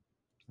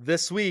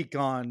This week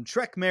on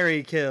Trek,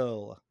 Marry,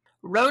 Kill.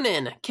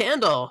 Ronan,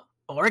 Candle,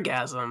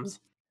 orgasms.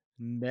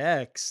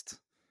 Next.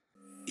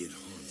 It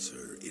haunts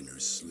her in her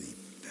sleep,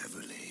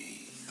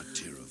 Beverly. A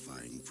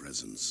terrifying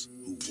presence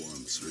who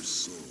wants her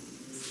soul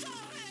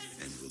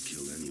and will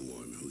kill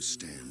anyone who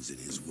stands in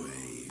his way.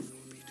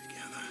 We'll be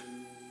together,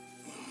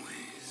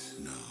 always.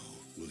 Now,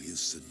 will his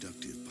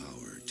seductive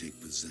power take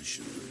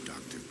possession of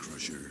Dr.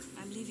 Crusher?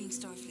 I'm leaving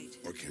Starfleet.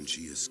 Or can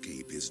she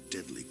escape his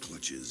deadly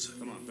clutches?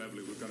 Come on,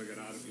 Beverly, we've got to get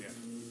out of here.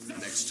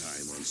 Next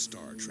time on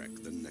Star Trek: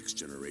 The Next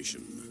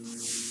Generation.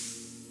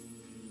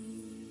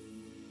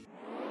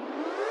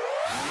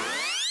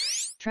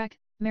 Trek,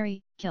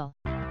 Marry, Kill.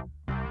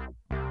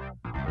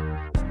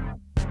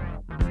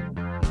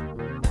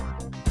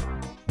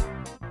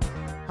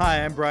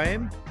 Hi, I'm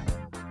Bryan.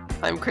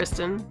 I'm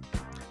Kristen.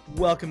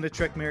 Welcome to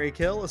Trek, Marry,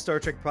 Kill, a Star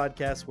Trek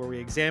podcast where we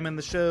examine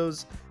the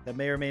shows that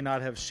may or may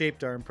not have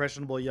shaped our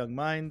impressionable young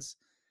minds.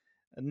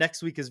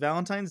 Next week is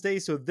Valentine's Day,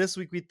 so this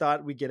week we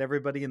thought we'd get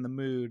everybody in the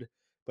mood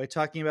by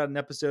talking about an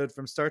episode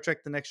from Star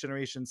Trek: The Next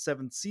Generation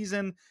 7th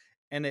season,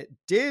 and it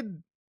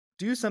did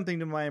do something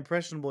to my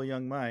impressionable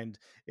young mind.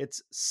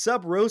 It's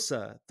Sub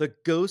Rosa, the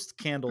ghost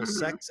candle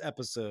sex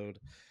episode.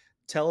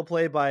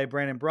 Teleplay by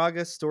Brandon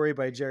Braga, story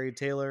by Jerry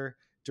Taylor,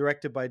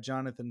 directed by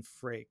Jonathan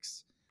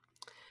Frakes.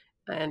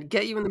 And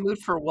get you in the mood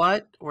for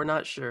what? We're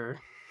not sure.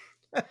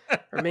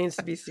 Remains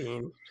to be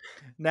seen.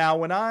 Now,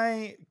 when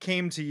I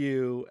came to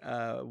you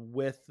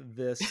with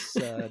this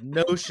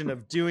notion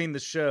of doing the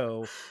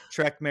show,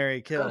 Trek,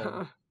 Marry,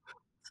 Kill,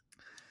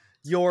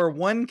 your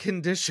one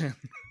condition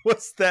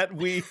was that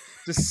we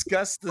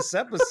discuss this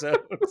episode.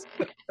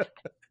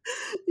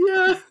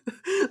 Yeah.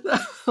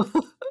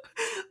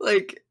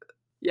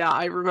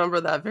 I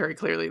remember that very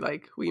clearly.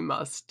 Like, we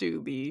must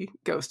do the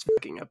ghost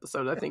fucking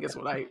episode, I think is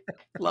what I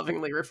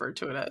lovingly refer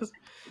to it as.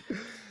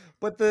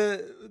 But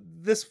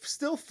this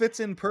still fits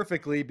in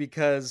perfectly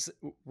because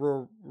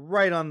we're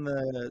right on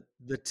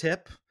the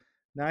tip.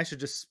 Now I should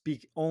just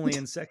speak only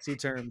in sexy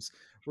terms.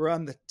 We're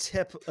on the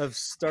tip of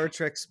Star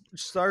Trek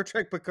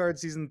Picard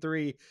season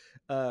 3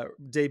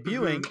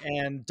 debuting,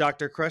 and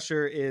Dr.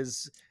 Crusher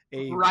is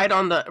right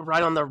on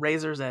the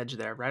razor's edge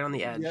there, right on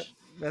the edge. Yep,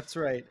 that's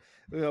right.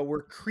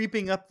 We're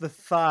creeping up the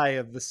thigh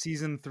of the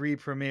season 3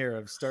 premiere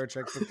of Star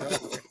Trek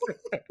Picard,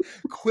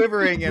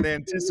 quivering in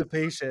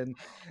anticipation.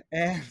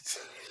 And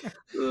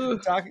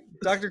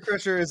Dr.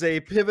 Crusher is a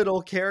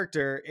pivotal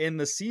character in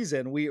the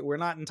season. We're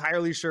not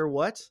entirely sure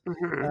what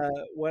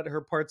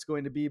her part's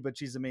going to be, but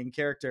she's the main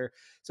character.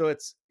 So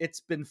it's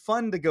been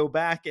fun to go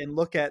back and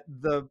look at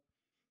the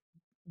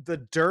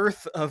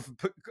dearth of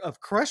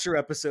Crusher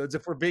episodes,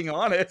 if we're being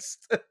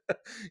honest.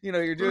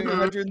 You're doing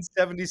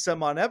 170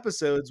 some on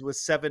episodes with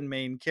 7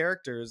 main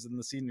characters and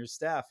the senior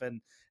staff,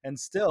 and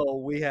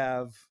still we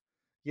have,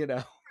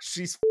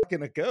 she's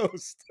fucking a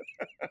ghost.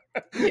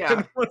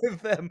 Yeah. One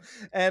of them.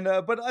 And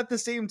but at the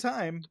same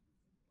time,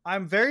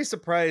 I'm very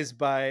surprised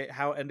by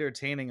how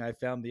entertaining I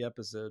found the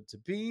episode to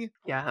be.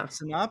 Yeah.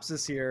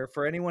 Synopsis here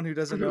for anyone who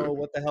doesn't know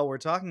what the hell we're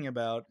talking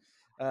about.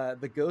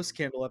 The ghost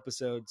candle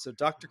episode. So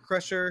Dr.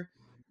 Crusher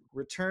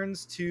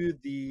returns to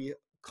the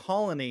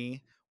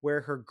colony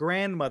where her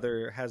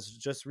grandmother has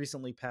just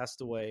recently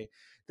passed away.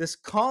 This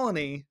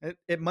colony,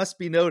 it must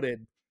be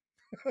noted,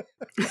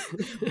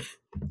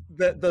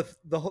 the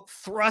whole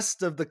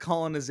thrust of the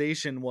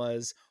colonization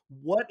was,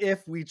 what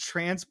if we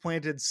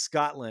transplanted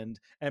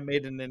Scotland and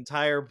made an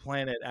entire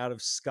planet out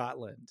of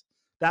Scotland?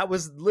 That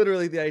was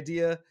literally the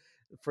idea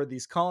for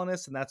these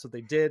colonists, and that's what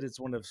they did. It's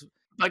one of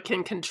but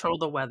can control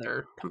the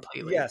weather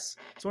completely. Yes.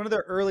 It's one of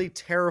their early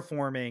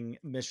terraforming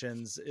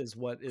missions is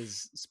what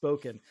is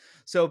spoken.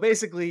 So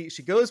basically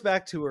she goes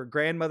back to her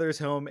grandmother's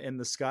home in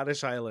the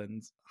Scottish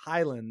Highlands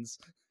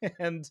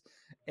and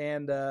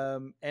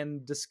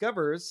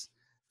discovers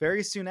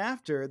very soon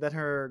after that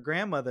her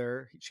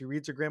grandmother, she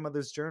reads her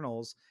grandmother's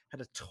journals,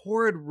 had a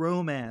torrid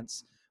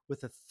romance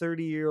with a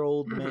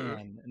 30-year-old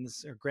man, and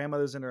her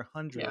grandmother's in her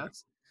hundreds. Yeah.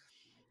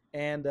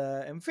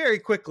 And very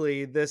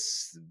quickly,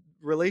 this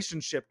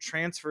relationship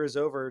transfers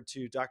over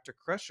to Dr.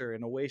 Crusher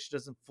in a way she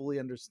doesn't fully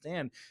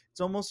understand.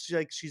 It's almost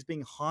like she's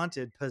being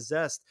haunted,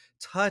 possessed,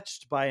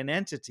 touched by an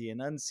entity,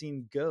 an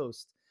unseen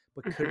ghost.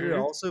 But could it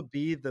also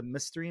be the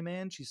mystery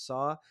man she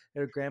saw at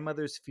her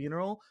grandmother's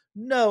funeral?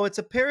 No, it's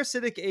a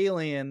parasitic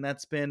alien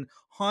that's been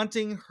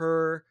haunting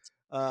her,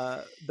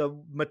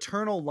 the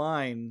maternal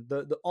line,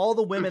 all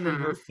the women in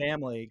her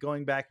family,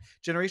 going back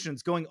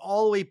generations, going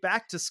all the way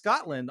back to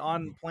Scotland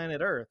on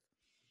planet Earth.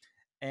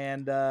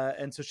 And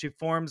so she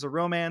forms a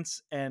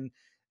romance, and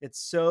it's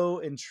so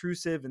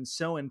intrusive and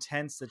so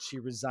intense that she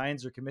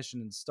resigns her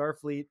commission in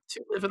Starfleet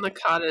to live in the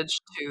cottage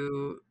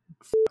to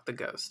fuck the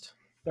ghost.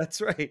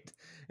 That's right.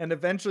 And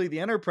eventually the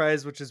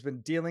Enterprise, which has been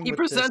dealing with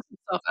presents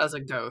himself as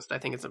a ghost. I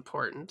think it's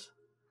important.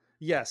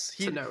 Yes,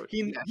 he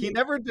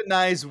never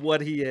denies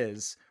what he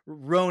is.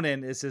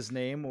 Ronan is his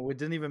name. We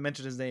didn't even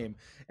mention his name.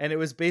 And it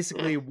was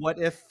basically, what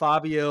if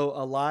Fabio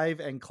alive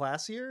and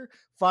classier?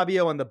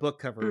 Fabio on the book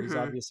cover. He's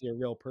obviously a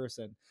real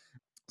person.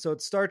 So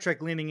it's Star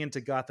Trek leaning into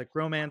gothic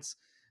romance.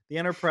 the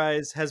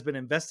Enterprise has been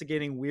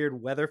investigating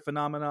weird weather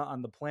phenomena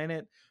on the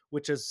planet,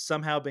 which has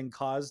somehow been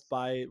caused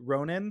by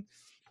Ronan.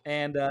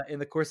 And in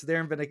the course of their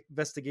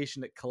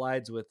investigation, it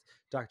collides with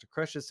Dr.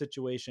 Crush's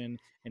situation,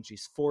 and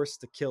she's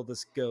forced to kill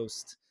this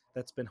ghost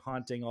that's been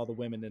haunting all the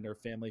women in her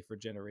family for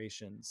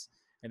generations.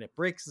 And it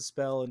breaks the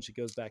spell, and she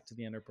goes back to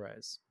the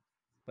Enterprise.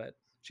 But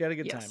she had a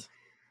good time.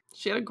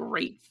 She had a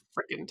great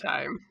freaking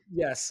time.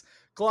 Yes.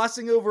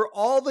 Glossing over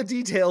all the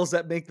details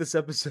that make this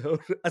episode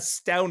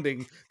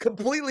astounding,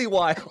 completely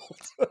wild.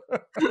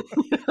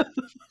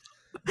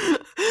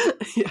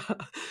 Yeah.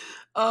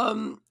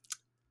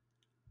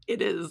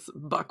 It is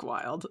buck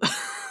wild.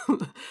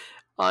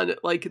 On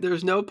like,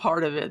 there's no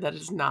part of it that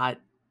is not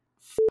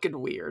fucking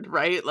weird,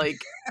 right?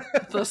 Like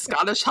the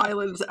Scottish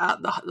Highlands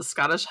the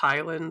Scottish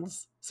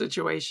Highlands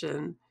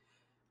situation,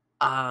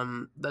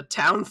 the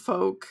town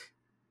folk,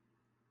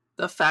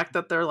 the fact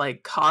that they're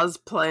like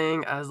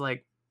cosplaying as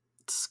like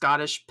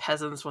Scottish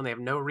peasants when they have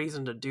no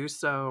reason to do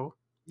so.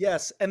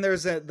 Yes, and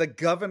there's the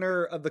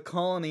governor of the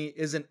colony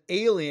is an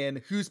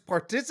alien who's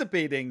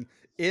participating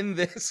in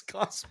this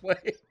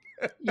cosplay.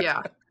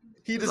 Yeah.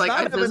 He does like, not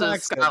I have an visited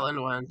accent.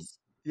 Scotland once.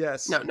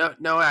 Yes.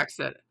 No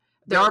accent.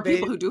 There are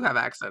people who do have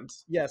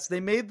accents. Yes, they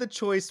made the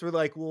choice. We're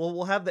like, well,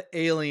 we'll have the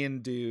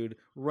alien dude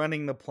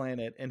running the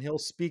planet, and he'll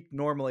speak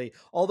normally.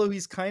 Although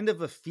he's kind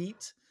of a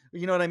feat,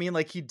 you know what I mean?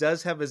 Like he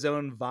does have his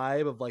own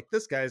vibe of like,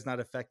 this guy's not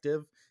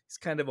effective. He's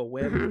kind of a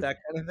wimp, that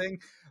kind of thing.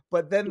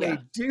 But then they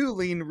do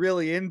lean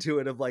really into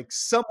it of like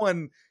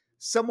someone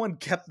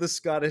kept the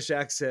Scottish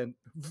accent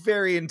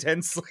very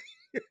intensely,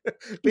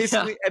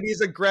 basically, and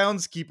he's a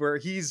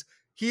groundskeeper. He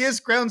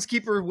is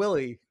groundskeeper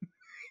Willie.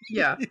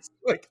 Yeah. He's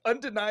like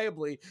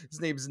undeniably, his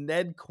name's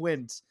Ned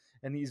Quint,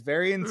 and he's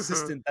very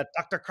insistent that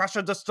Dr.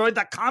 Crusher destroyed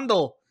that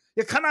candle.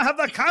 You cannot have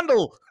that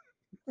candle.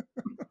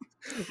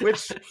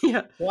 Which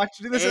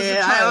watching this as a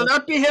child, I'll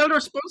not be held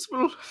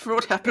responsible for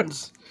what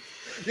happens.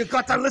 You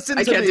got to listen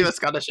to me. I can't do a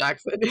Scottish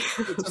accent.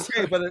 It's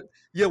okay, but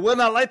you will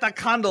not light that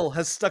candle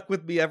has stuck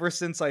with me ever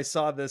since I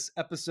saw this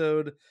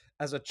episode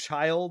as a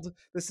child.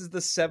 This is the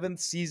 7th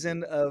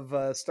season of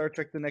Star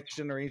Trek The Next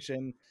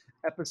Generation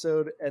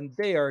episode, and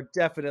they are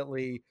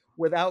definitely,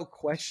 without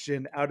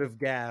question, out of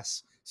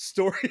gas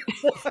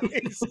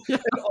story-wise and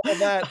all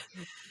that.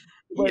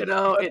 But,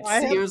 it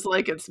seems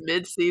like it's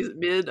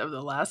mid of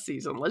the last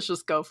season. Let's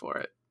just go for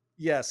it.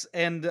 Yes,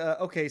 and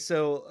okay,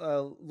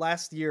 so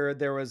last year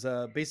there was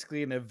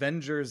basically an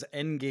Avengers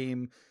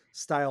Endgame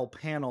style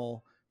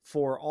panel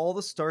for all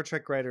the Star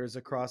Trek writers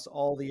across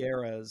all the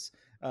eras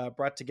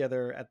brought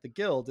together at the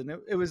Guild, and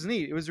it was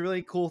neat. It was a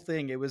really cool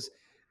thing. It was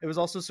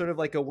also sort of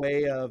like a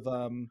way of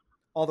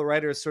all the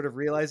writers sort of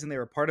realizing they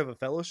were part of a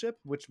fellowship,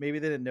 which maybe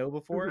they didn't know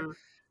before. Mm-hmm.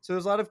 So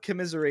there's a lot of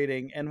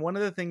commiserating, and one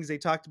of the things they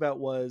talked about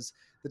was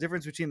the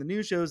difference between the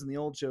new shows and the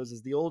old shows.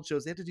 Is the old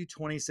shows they had to do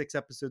 26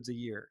 episodes a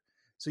year.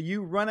 So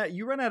you run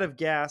out of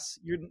gas.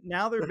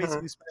 Now they're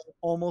basically spending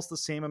almost the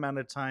same amount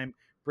of time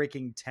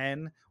breaking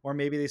 10, or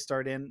maybe they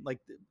start in like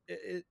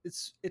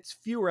it's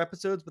fewer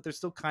episodes, but they're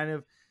still kind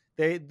of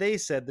they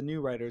said the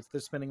new writers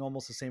they're spending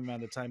almost the same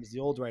amount of time as the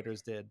old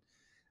writers did.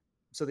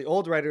 So the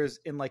old writers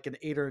in like an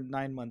 8 or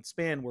 9 month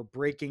span were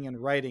breaking and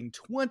writing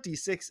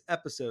 26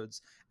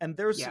 episodes, and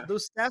those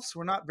staffs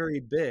were not very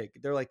big.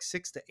 They're like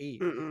 6 to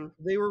 8. Mm-mm.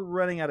 They were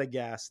running out of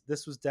gas.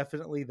 This was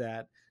definitely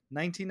that.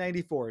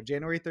 1994,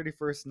 January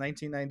 31st,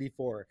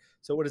 1994.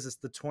 So what is this,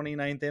 the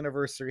 29th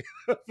anniversary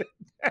of it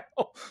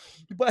now?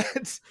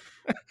 But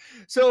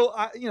so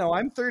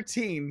I'm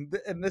 13,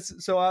 and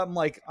so I'm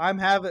like I'm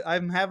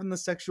having the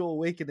sexual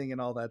awakening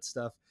and all that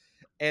stuff.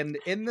 And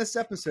in this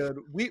episode,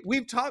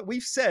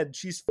 we've said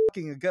she's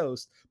fucking a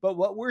ghost, but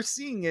what we're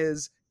seeing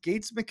is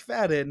Gates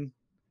McFadden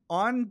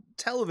on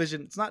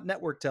television. It's not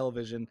network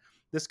television.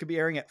 This could be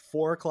airing at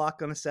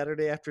 4:00 on a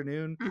Saturday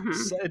afternoon. Mm-hmm.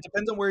 So it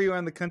depends on where you are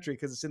in the country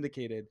because it's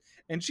syndicated.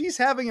 And she's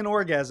having an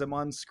orgasm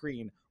on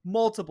screen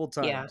multiple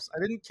times. Yeah. I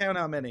didn't count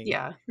how many.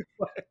 Yeah.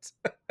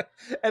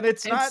 And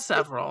it's not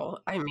several.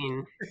 I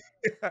mean,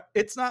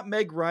 it's not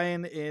Meg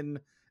Ryan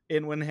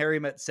in When Harry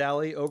Met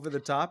Sally over the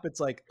top. It's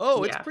like,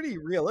 it's pretty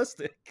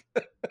realistic.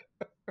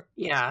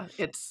 Yeah,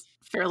 it's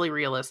fairly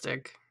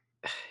realistic.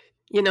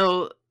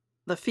 The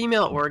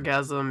female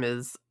orgasm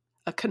is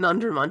a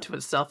conundrum unto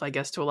itself, I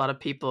guess, to a lot of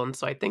people. And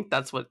so I think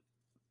that's what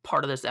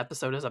part of this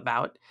episode is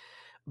about.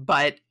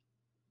 But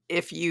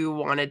if you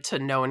wanted to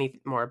know any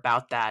more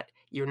about that,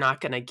 you're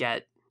not going to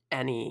get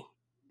any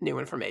new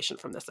information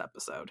from this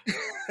episode,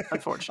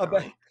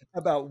 unfortunately.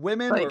 about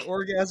women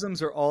or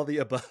orgasms or all the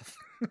above.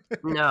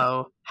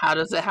 No. How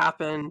does it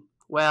happen?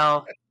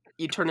 Well,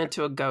 you turn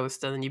into a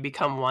ghost and then you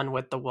become one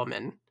with the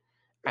woman.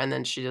 And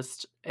then she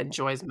just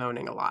enjoys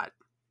moaning a lot.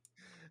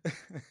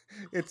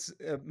 It's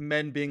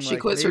men being she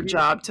quits her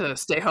job to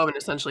stay home and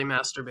essentially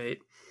masturbate.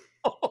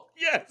 Oh,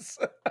 yes.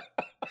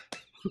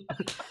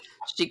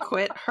 She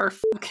quit her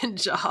fucking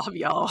job,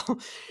 y'all,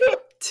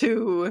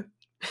 to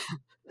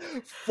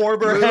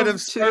former head of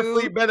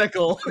Starfleet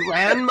Medical.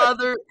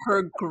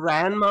 Her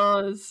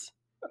grandma's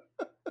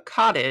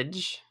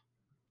cottage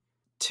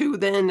to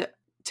then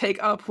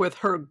take up with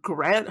her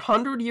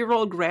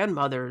 100-year-old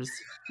grandmother's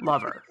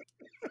lover.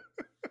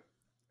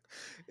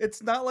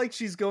 It's not like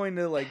she's going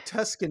to like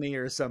Tuscany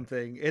or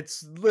something.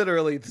 It's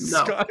literally the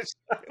No. Scottish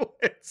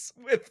Highlands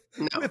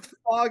with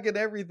fog and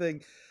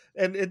everything.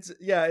 And it's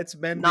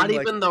men not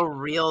being even like, the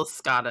real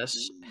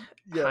Scottish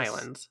yes.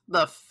 Highlands,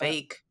 the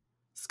fake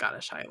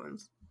Scottish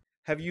Highlands.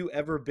 Have you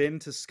ever been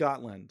to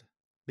Scotland?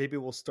 Maybe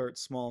we'll start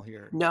small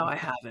here. No, I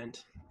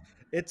haven't.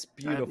 It's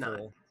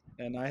beautiful,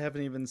 and I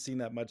haven't even seen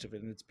that much of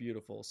it, and it's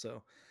beautiful.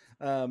 So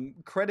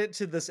credit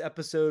to this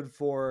episode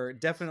for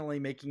definitely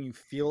making you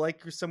feel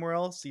like you're somewhere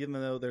else, even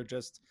though they're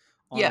just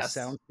on a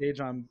soundstage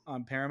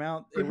on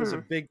Paramount. It was a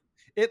big,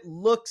 it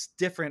looks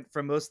different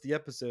from most of the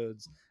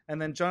episodes.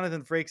 And then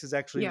Jonathan Frakes is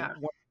actually one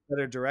of the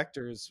better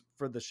directors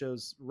for the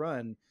show's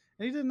run,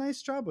 and he did a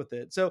nice job with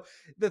it. So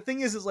the thing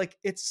is like,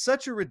 it's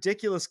such a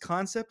ridiculous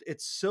concept.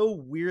 It's so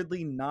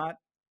weirdly not.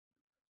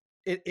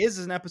 It is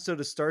an episode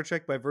of Star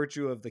Trek by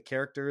virtue of the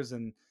characters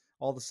and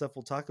all the stuff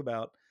we'll talk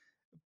about,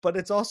 but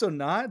it's also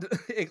not.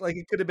 Like,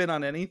 it could have been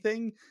on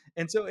anything.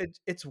 And so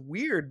it's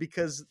weird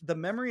because the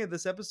memory of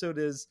this episode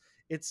is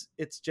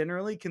it's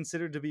generally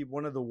considered to be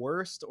one of the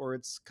worst, or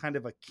it's kind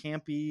of a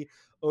campy,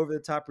 over the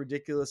top,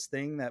 ridiculous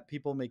thing that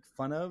people make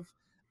fun of.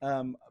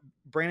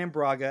 Brandon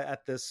Braga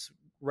at this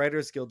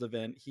Writers Guild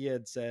event, he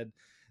had said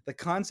the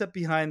concept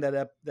behind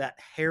that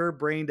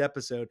hare-brained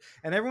episode,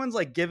 and everyone's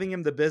like giving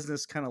him the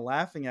business, kind of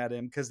laughing at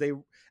him because they,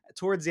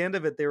 towards the end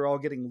of it, they were all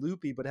getting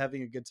loopy but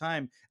having a good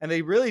time, and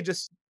they really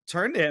just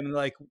turned to him and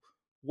like,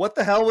 what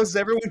the hell was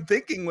everyone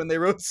thinking when they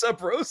wrote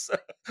Sub Rosa?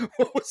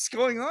 What was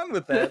going on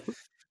with that?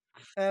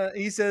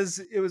 He says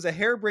it was a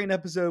harebrained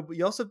episode, but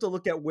you also have to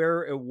look at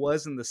where it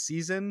was in the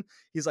season.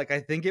 He's like,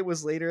 I think it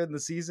was later in the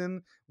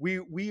season.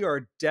 We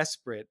are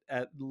desperate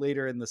at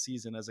later in the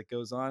season as it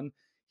goes on.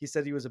 He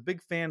said he was a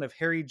big fan of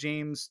Harry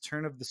James'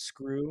 Turn of the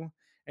Screw,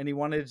 and he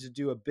wanted to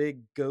do a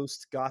big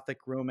ghost gothic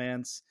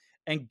romance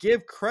and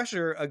give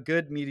Crusher a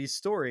good meaty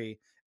story,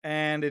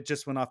 and it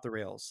just went off the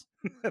rails.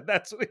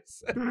 That's what he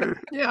said.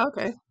 Yeah,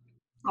 okay.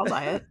 I'll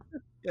buy it.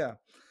 Yeah.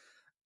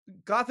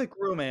 Gothic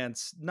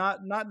romance, not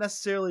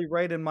necessarily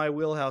right in my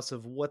wheelhouse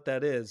of what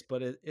that is,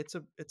 but it's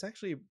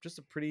actually just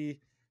a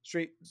pretty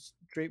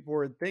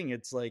straightforward thing.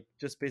 It's like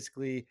just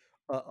basically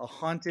a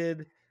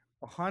haunted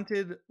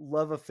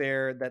love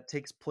affair that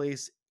takes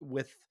place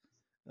with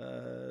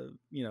a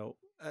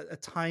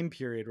time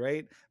period,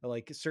 right?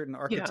 Like certain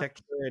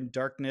architecture and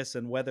darkness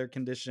and weather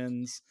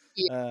conditions.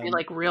 Yeah, I mean,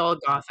 like real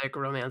Gothic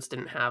romance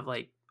didn't have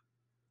like,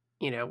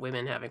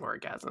 women having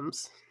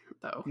orgasms,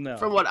 though. No,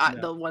 from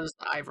the ones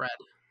that I've read.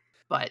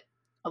 But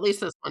at least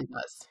this one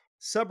does.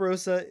 Sub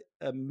Rosa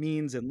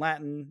means in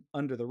Latin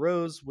under the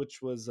rose,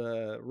 which was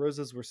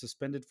roses were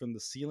suspended from the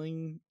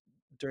ceiling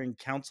during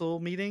council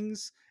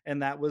meetings,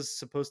 and that was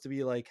supposed to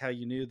be like how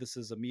you knew this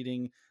is a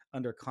meeting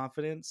under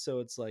confidence. So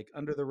it's like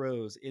under the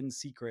rose, in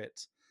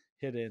secret,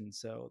 hidden.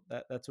 So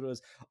that's what it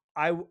was.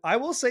 I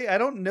will say I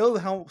don't know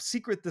how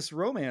secret this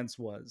romance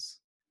was.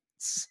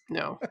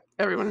 No,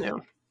 everyone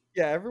knew.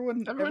 Yeah,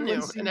 everyone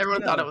knew, and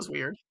everyone thought it was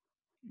weird.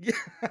 Yeah.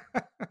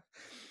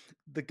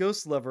 The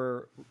ghost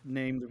lover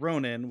named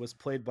Ronan was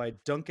played by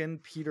Duncan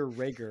Peter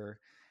Rager,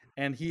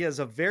 and he has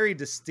a very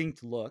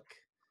distinct look.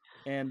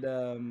 And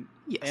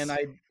yes. And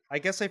I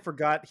guess I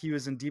forgot he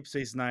was in Deep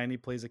Space Nine. He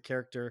plays a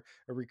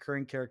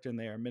recurring character in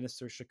there,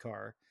 Minister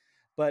Shakar.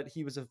 But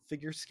he was a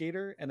figure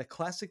skater and a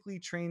classically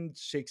trained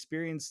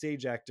Shakespearean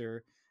stage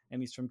actor,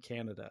 and he's from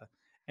Canada.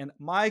 And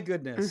my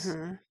goodness,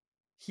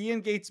 he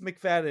and Gates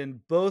McFadden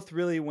both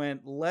really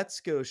went, let's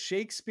go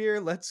Shakespeare,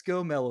 let's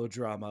go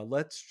melodrama,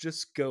 let's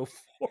just go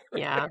for it.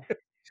 Yeah.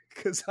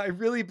 Because I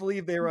really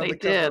believe they were on the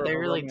cover of a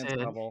really romance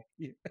novel.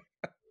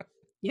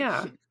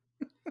 Yeah.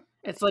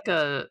 It's like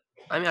I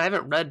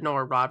haven't read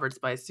Nora Roberts,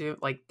 but I assume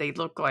like they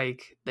look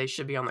like they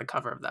should be on the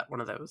cover of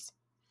one of those.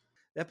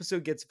 The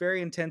episode gets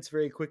very intense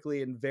very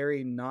quickly and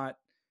very not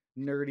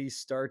nerdy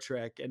Star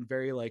Trek, and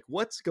very like,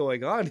 what's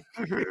going on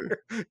here?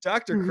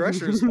 Dr.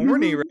 Crusher's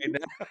horny right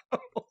now.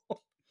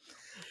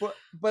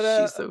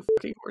 But she's so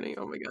fucking horny.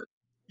 Oh my god.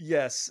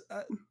 Yes.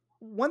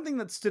 One thing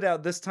that stood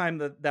out this time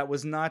that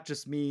was not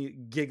just me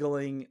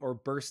giggling or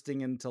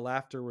bursting into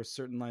laughter with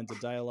certain lines of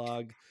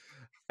dialogue,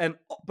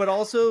 but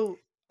also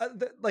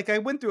like I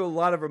went through a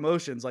lot of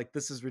emotions. Like,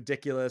 this is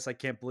ridiculous. I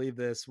can't believe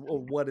this.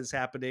 What is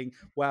happening?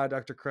 Wow,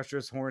 Dr.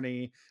 Crusher's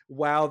horny.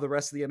 Wow, the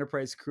rest of the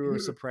Enterprise crew are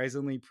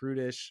surprisingly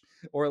prudish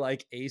or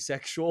like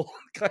asexual,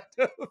 kind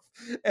of.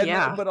 And,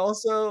 yeah. But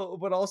also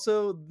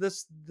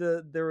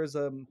there was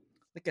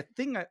like a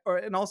thing,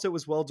 and also it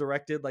was well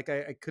directed. Like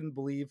I couldn't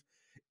believe,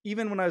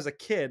 even when I was a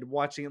kid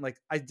watching it, like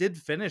I did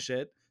finish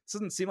it. This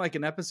doesn't seem like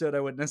an episode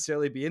I would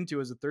necessarily be into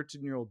as a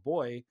 13-year-old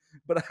boy,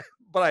 but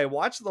I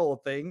watched the whole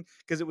thing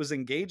because it was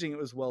engaging. It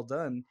was well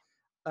done.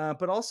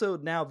 But also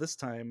now this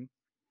time,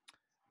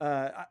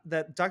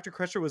 that Dr.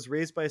 Crusher was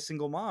raised by a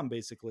single mom,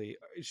 basically.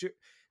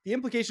 The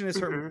implication is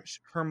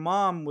her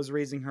mom was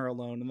raising her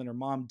alone, and then her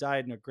mom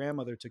died and her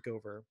grandmother took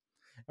over.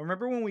 I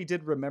remember when we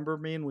did Remember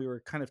Me and we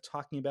were kind of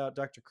talking about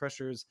Dr.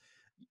 Crusher's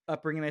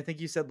upbringing, I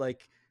think you said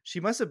like she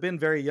must have been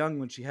very young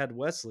when she had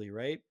Wesley,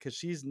 right? Because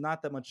she's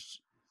not that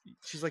much.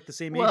 She's like the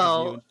same age as you.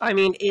 Well, I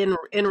mean, in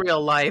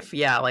real life,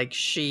 yeah, like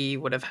she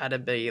would have had to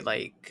be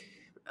like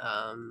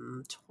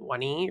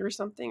 20 or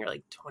something, or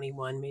like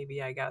 21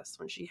 maybe, I guess,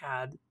 when she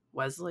had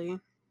Wesley.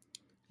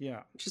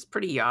 Yeah. Which is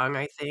pretty young,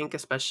 I think,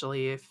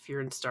 especially if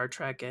you're in Star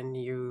Trek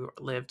and you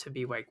live to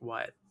be like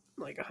what?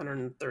 Like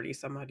 130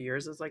 some odd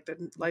years is like the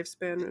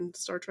lifespan in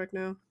Star Trek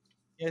now.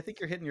 Yeah, I think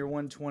you're hitting your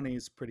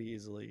 120s pretty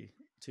easily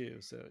too.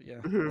 So yeah.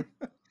 Mm-hmm.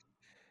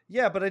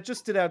 Yeah, but it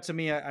just stood out to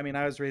me. I mean,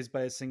 I was raised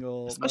by a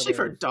single Especially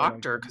for a mother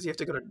doctor, because you have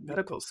to go to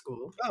medical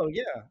school. Oh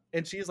yeah,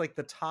 and she's like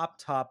the top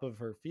of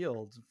her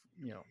field,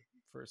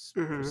 for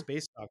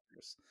space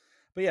doctors.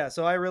 But yeah,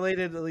 so I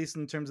related, at least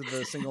in terms of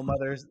the single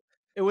mothers.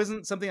 It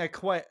wasn't something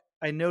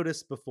I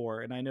noticed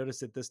before, and I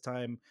noticed it this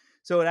time.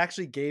 So it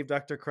actually gave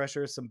Dr.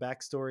 Crusher some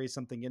backstory,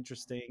 something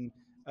interesting.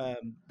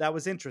 That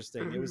was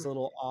interesting. It was a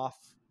little off.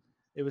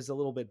 It was a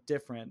little bit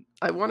different.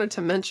 I wanted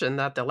to mention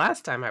that the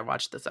last time I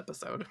watched this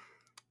episode,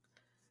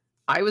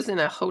 I was in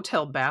a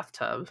hotel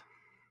bathtub,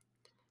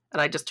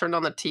 and I just turned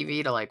on the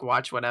TV to like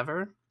watch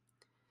whatever,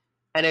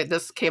 and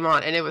this came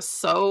on, and it was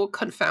so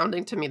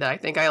confounding to me that I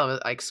think I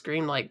like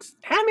screamed like,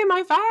 "Hand me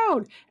my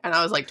phone!" And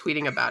I was like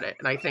tweeting about it,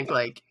 and I think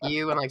like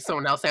you and like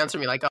someone else answered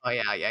me like, "Oh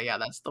yeah,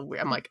 that's the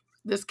weird." I'm like,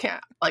 this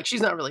can't, like,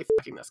 she's not really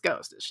fucking this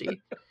ghost, is she?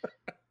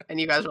 And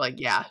you guys were like,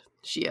 yeah,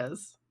 she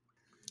is.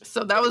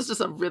 So that was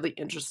just a really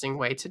interesting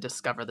way to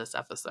discover this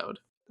episode.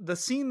 The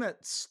scene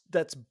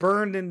that's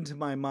burned into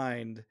my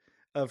mind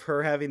of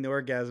her having the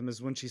orgasm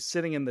is when she's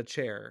sitting in the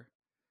chair,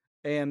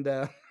 and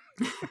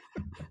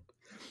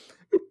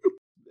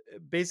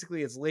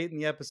basically it's late in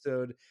the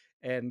episode,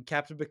 and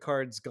Captain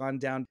Picard's gone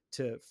down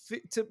to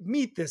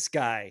meet this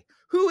guy.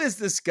 Who is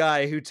this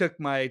guy who took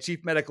my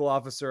chief medical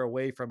officer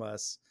away from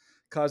us,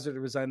 caused her to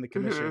resign the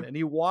commission? And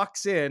he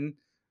walks in.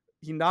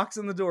 He knocks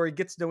on the door, he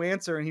gets no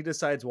answer, and he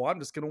decides, well, I'm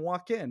just going to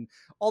walk in.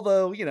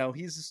 Although,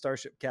 he's a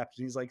starship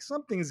captain. He's like,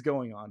 something's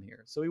going on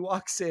here. So he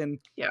walks in,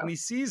 and he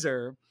sees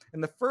her,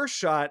 and the first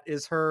shot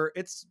is her.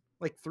 It's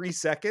like 3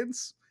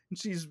 seconds, and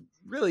she's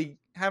really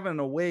having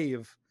a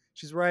wave.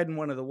 She's riding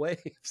one of the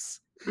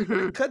waves.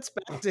 It cuts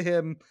back to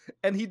him,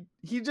 and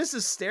he just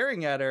is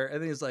staring at her,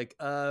 and he's like,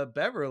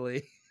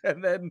 Beverly.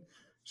 And then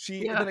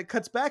and then it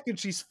cuts back, and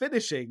she's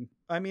finishing.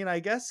 I mean, I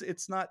guess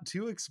it's not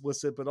too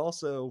explicit, but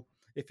also,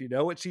 if you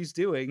know what she's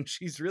doing,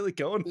 she's really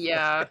going for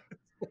it.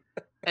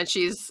 And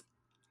she's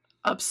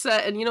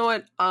upset, and you know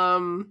what?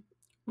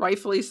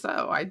 Rightfully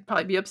so. I'd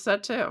probably be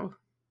upset too.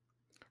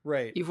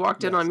 Right. You've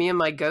walked in on me and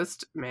my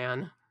ghost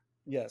man.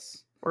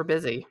 Yes. We're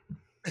busy.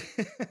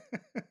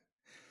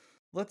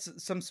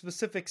 Some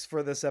specifics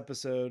for this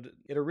episode.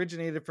 It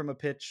originated from a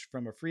pitch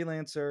from a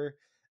freelancer,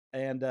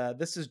 and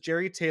this is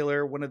Jerry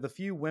Taylor, one of the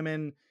few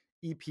women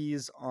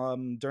EPs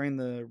during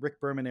the Rick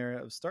Berman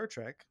era of Star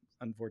Trek,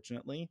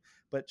 unfortunately.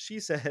 But she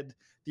said,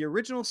 the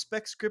original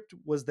spec script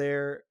was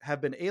there have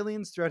been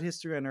aliens throughout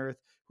history on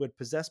Earth who had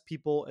possessed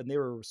people, and they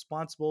were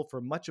responsible for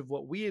much of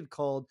what we had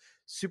called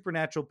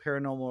supernatural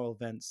paranormal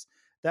events.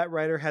 That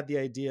writer had the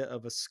idea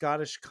of a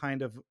Scottish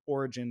kind of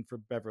origin for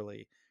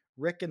Beverly.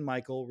 Rick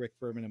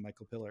Berman and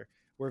Michael Piller,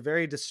 were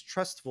very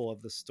distrustful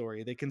of the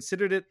story. They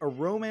considered it a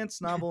romance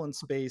novel in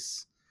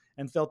space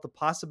and felt the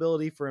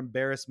possibility for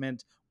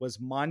embarrassment was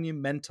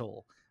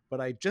monumental,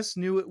 but I just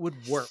knew it would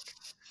work.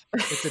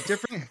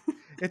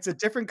 It's a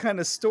different kind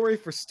of story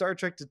for Star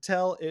Trek to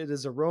tell. It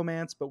is a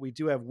romance, but we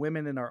do have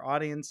women in our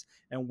audience,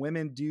 and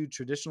women do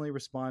traditionally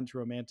respond to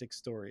romantic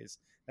stories.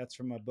 That's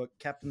from my book,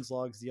 Captain's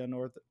Logs, The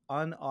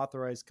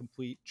Unauthorized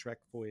Complete Trek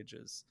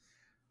Voyages.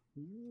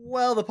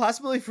 Well, the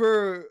possibility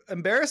for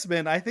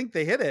embarrassment, I think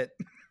they hit it.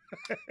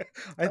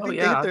 I think they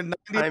hit their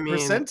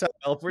 90th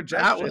percentile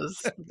projection.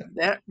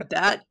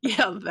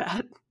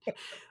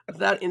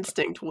 That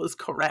instinct was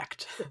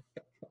correct.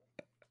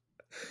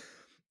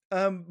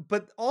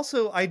 But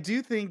also, I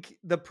do think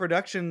the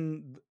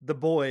production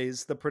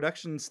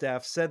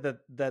staff said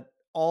that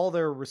all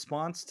their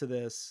response to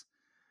this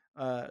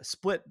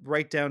split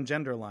right down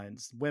gender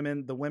lines.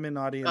 The women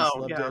audience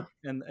loved it,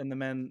 and the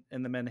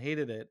men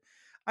hated it.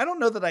 I don't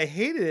know that I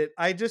hated it.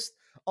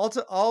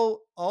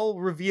 I'll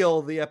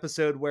reveal the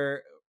episode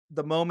where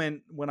the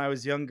moment when I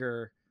was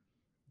younger,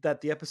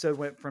 that the episode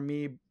went from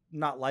me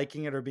not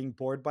liking it or being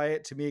bored by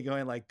it to me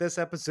going like, this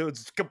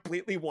episode's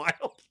completely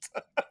wild.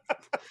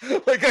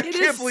 Like, I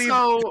can't believe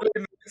so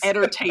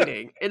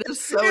entertaining. It is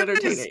so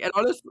entertaining. And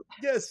honestly,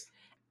 yes.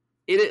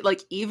 It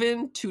like,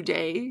 even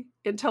today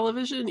in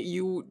television,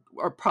 you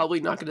are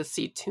probably not going to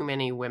see too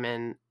many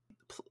women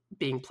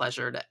being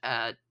pleasured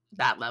at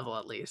that level,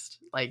 at least.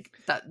 Like,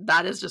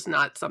 that is just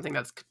not something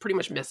that's pretty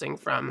much missing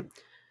from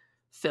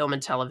film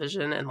and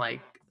television, and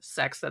like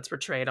sex that's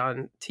portrayed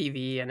on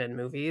TV and in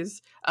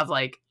movies, of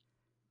like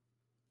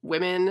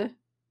women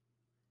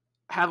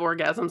have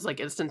orgasms like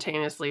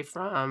instantaneously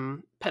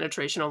from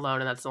penetration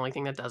alone, and that's the only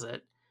thing that does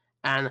it.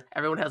 And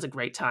everyone has a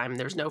great time.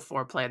 There's no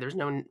foreplay. There's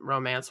no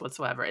romance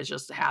whatsoever. It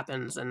just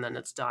happens, and then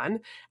it's done.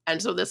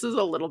 And so this is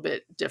a little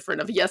bit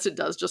different of, yes, it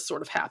does just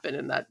sort of happen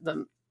in that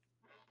the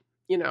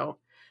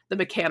the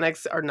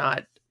mechanics are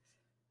not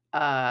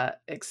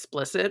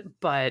explicit,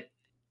 but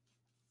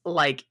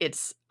like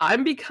it's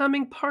I'm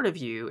becoming part of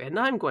you and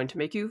I'm going to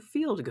make you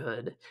feel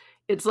good.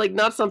 It's like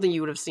not something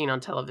you would have seen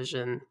on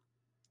television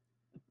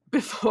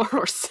before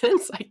or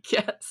since, I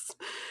guess.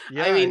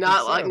 Yeah, I mean, think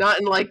not like so. not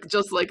in like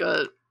just like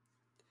a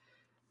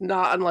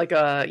not on like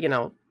a, you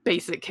know,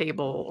 basic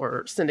cable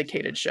or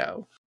syndicated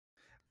show.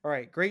 All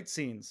right, great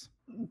scenes.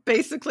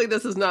 Basically,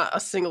 this is not a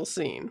single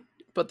scene,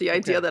 but the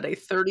idea Okay. that a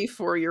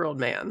 34-year-old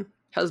man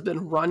has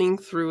been running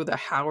through the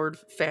Howard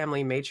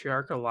family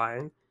matriarchal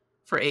line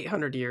for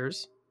 800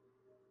 years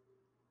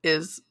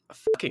is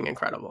fucking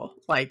incredible.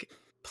 Like,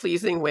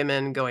 pleasing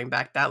women going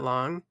back that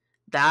long,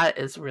 that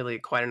is really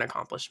quite an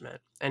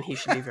accomplishment, and he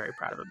should be very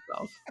proud of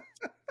himself.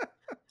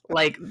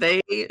 Like,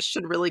 they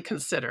should really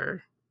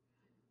consider,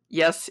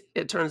 yes,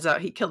 it turns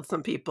out he killed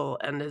some people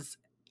and is,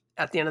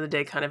 at the end of the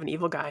day, kind of an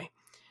evil guy.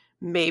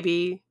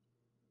 Maybe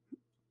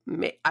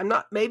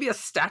maybe a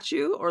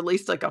statue or at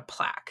least like a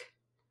plaque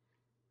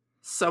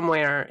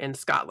somewhere in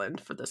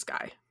Scotland for this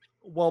guy.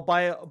 Well,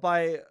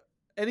 by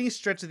any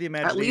stretch of the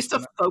imagination, At least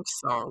a folk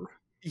song.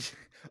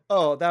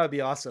 Oh, that would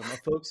be awesome. A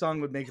folk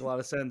song would make a lot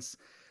of sense.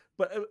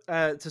 But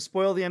to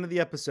spoil the end of the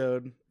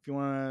episode, if you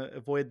want to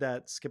avoid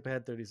that, skip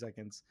ahead 30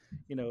 seconds.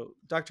 You know,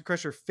 Dr.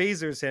 Crusher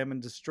phasers him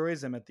and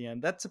destroys him at the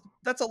end. That's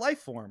a life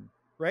form,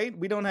 right?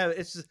 We don't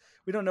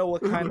know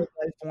what kind of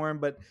life form,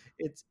 but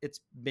it's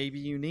maybe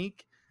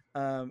unique.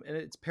 And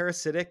it's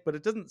parasitic, but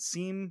it doesn't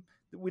seem,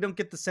 we don't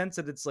get the sense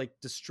that it's like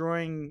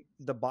destroying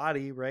the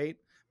body, right?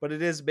 But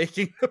it is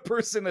making the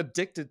person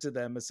addicted to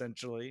them,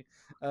 essentially.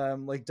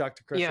 Like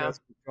Dr. Crusher has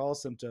withdrawal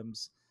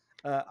symptoms.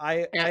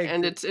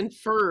 And it's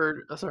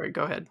inferred. Oh, sorry,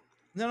 go ahead.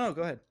 No,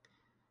 go ahead.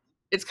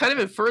 It's kind of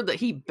inferred that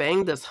he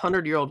banged this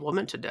 100-year-old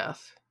woman to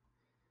death.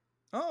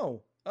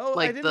 Oh,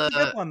 like I didn't pick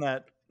up on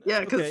that. Yeah,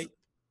 because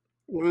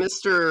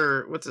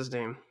Mr. What's his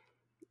name?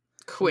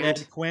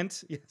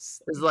 Quint,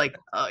 yes. Is like,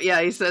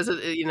 he says,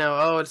 you know,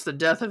 oh, it's the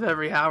death of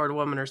every Howard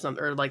woman or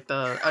something, or like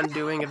the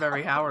undoing of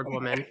every Howard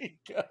woman.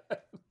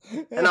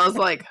 And I was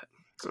like,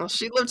 well,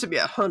 she lived to be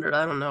 100.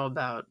 I don't know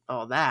about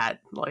all that,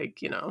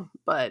 like, you know,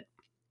 but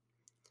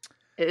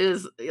it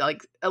is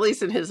like, at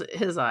least in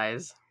his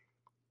eyes.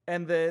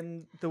 And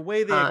then the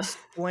way they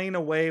explain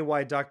away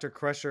why Dr.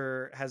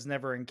 Crusher has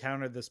never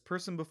encountered this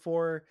person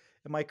before,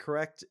 am I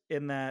correct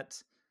in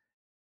that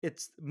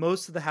it's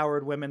most of the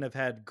Howard women have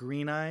had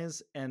green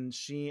eyes and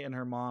she and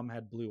her mom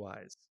had blue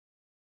eyes?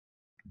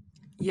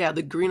 Yeah,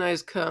 the green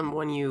eyes come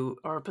when you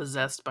are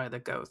possessed by the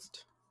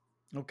ghost.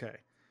 Okay.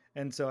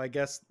 And so I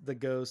guess the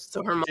ghost...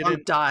 So her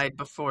mom died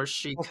before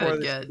she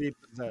could get be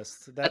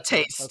possessed. a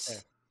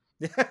taste.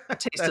 Okay. A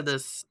taste of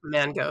this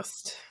man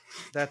ghost.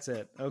 That's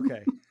it.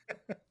 Okay.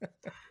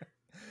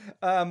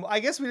 I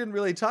guess we didn't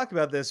really talk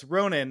about this.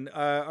 Ronan,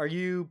 are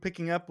you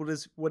picking up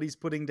what he's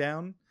putting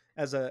down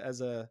as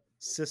a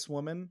cis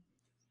woman?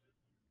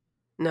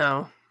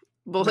 No.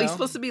 Well, he's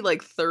supposed to be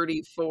like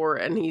 34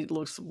 and he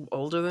looks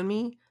older than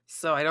me.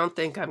 So I don't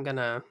think I'm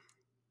gonna...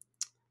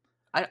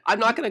 I'm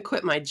not going to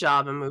quit my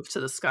job and move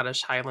to the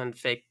Scottish Highland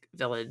fake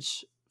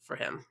village for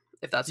him,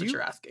 if that's what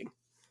you're asking.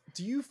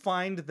 Do you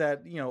find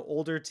that, you know,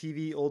 older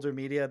TV, older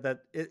media,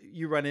 that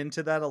you run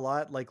into that a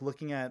lot? Like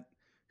looking at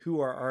who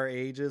are our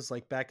ages,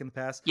 like back in the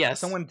past? Yes.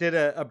 Someone did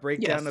a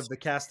breakdown of the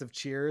cast of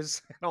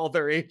Cheers and all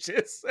their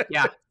ages.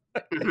 Yeah.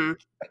 Mm-hmm.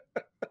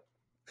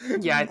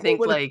 Yeah, I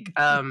think like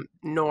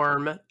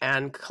Norm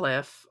and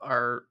Cliff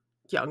are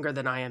younger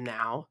than I am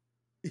now.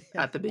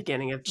 At the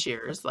beginning of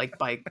Cheers, like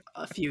by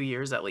a few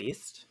years at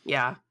least.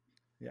 Yeah.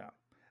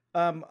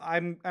 I'm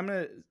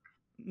gonna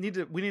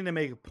we need to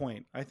make a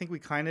point. I think we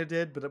kind of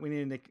did, but we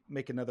need to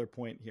make another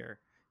point here.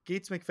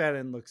 Gates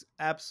McFadden looks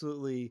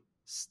absolutely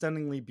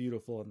stunningly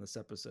beautiful in this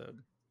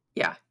episode.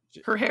 Yeah,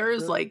 her hair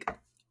is like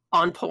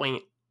on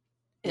point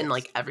in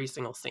like every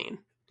single scene.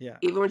 Yeah,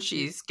 even when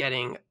she's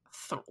getting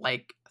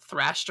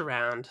thrashed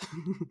around,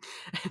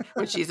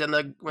 when she's in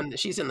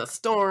the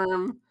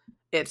storm,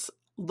 it's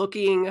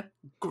looking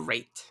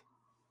great.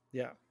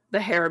 Yeah, the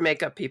hair and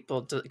makeup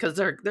people, because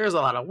there's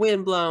a lot of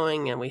wind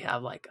blowing and we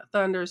have like a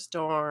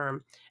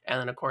thunderstorm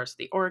and then of course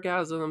the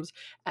orgasms,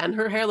 and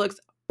her hair looks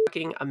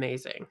fucking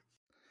amazing.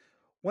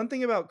 One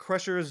thing about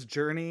Crusher's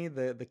journey,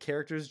 the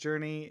character's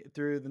journey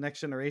through the Next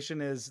Generation,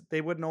 is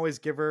they wouldn't always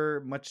give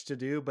her much to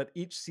do, but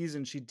each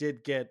season she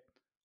did get,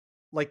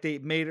 like, they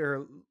made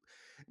her,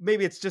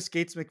 maybe it's just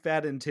Gates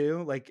McFadden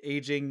too, like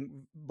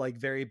aging like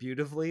very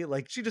beautifully.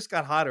 Like she just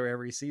got hotter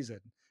every season.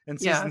 And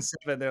season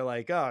 7, they're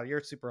like, oh,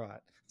 you're super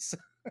hot.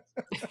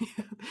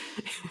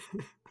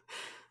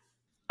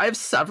 I have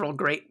several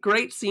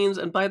great scenes,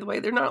 and by the way,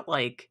 they're not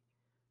like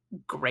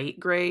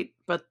great,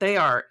 but they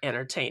are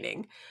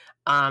entertaining.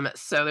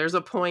 So there's a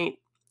point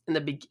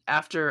in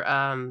after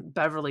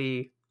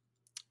Beverly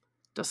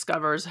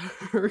discovers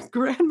her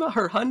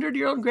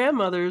 100-year-old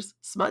grandmother's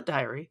smut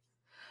diary,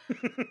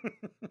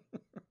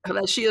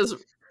 that she has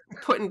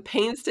put in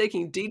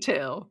painstaking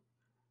detail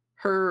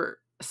her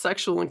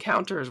sexual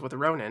encounters with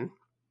Ronan.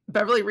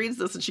 Beverly reads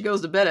this and she goes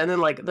to bed, and then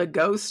like the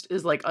ghost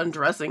is like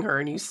undressing her,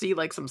 and you see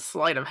like some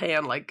sleight of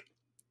hand like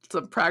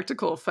some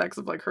practical effects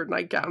of like her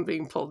nightgown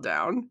being pulled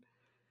down.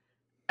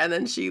 And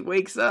then she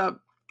wakes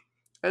up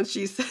and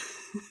she's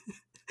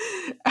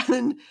and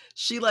then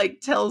she like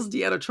tells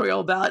Deanna Troi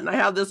all about it. And I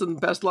have this in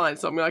the best line,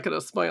 so I'm not going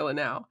to spoil it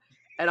now.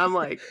 And I'm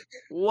like,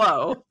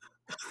 whoa.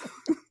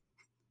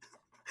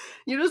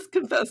 You just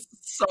confessed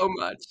so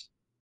much.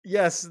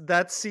 Yes,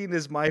 that scene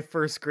is my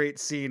first great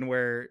scene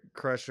where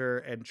Crusher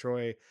and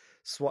Troy,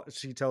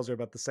 she tells her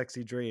about the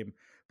sexy dream.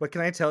 But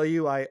can I tell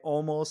you, I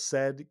almost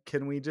said,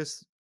 can we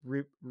just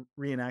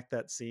reenact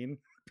that scene?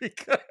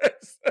 Because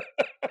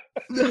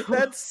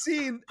that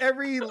scene,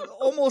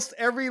 almost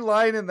every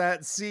line in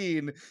that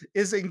scene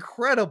is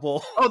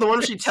incredible. Oh, the one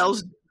where she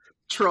tells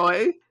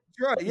Troy?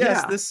 Troy,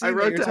 yes, this scene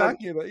that you're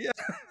talking about. Yeah.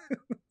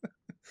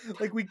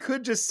 Like we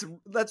could just,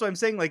 that's what I'm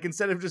saying, like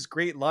instead of just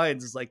great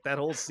lines, it's like that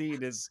whole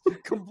scene is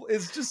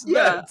just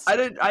nuts. I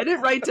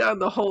didn't write down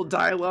the whole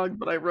dialogue,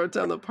 but I wrote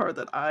down the part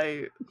that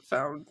I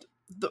found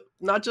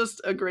not just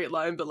a great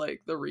line, but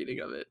like the reading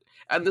of it.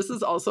 And this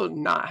is also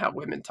not how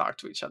women talk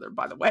to each other,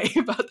 by the way,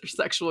 about their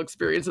sexual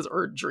experiences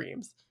or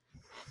dreams.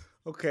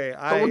 Okay,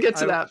 but we'll get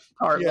to that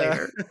part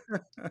later.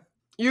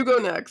 You go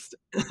next.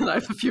 I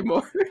have a few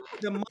more.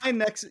 My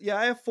next,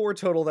 I have 4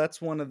 total.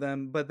 That's one of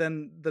them. But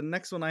then the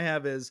next one I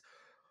have is,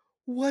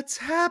 what's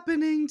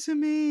happening to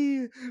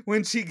me?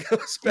 When she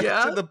goes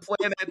back to the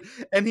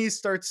planet and he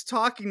starts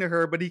talking to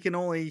her, but he can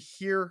only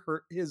hear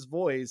his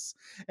voice,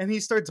 and he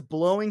starts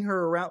blowing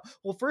her around.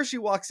 Well, first she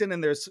walks in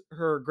and there's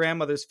her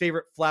grandmother's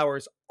favorite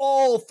flowers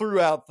all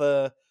throughout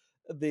the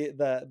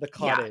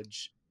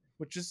cottage,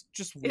 which is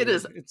just weird. It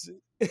is.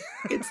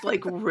 It's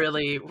like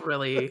really,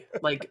 really,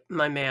 like,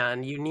 my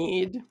man, you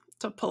need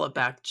to pull it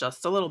back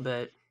just a little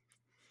bit.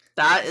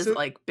 That is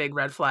like big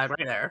red flag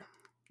right there.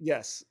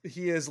 Yes,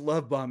 he is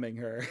love bombing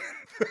her.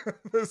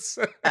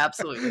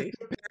 Absolutely.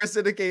 The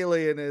parasitic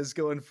alien is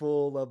going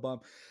full love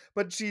bomb.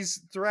 But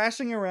she's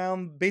thrashing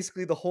around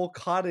basically the whole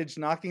cottage,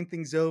 knocking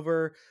things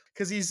over,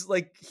 because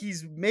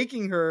he's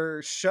making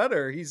her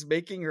shudder. He's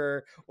making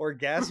her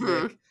orgasmic.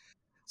 Mm-hmm.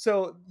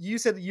 So you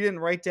said you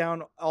didn't write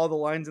down all the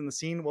lines in the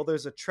scene. Well,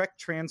 there's a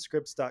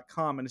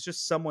trektranscripts.com, and it's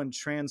just someone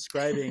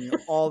transcribing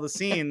all the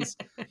scenes.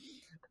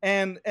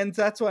 And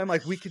that's why I'm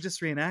like, we could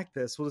just reenact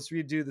this. We'll just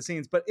redo the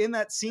scenes. But in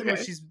that scene where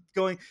she's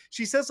going,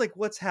 she says like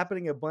what's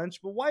happening a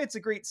bunch. But why it's a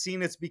great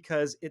scene, it's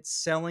because it's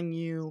selling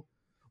you.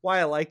 Why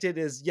I liked it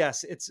is,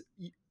 yes,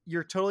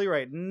 you're totally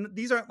right.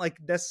 These aren't like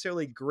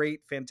necessarily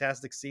great,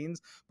 fantastic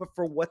scenes, but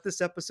for what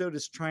this episode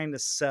is trying to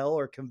sell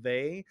or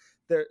convey,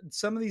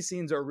 some of these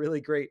scenes are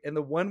really great. And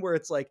the one where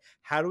it's like,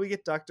 how do we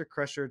get Dr.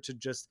 Crusher to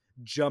just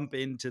jump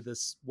into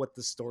this, what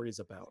the story's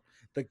about,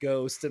 the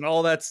ghost and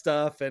all that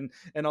stuff and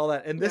all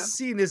that. And this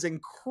scene is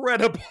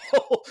incredible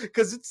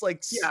because it's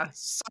like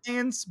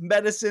science,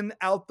 medicine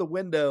out the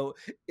window.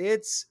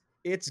 It's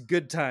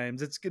good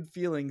times. It's good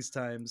feelings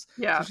times.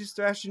 Yeah. So she's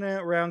thrashing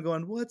around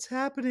going, what's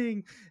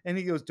happening? And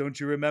he goes, don't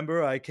you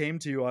remember I came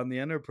to you on the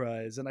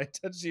Enterprise and I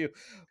touched you?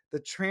 The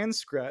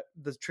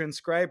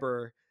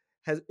transcriber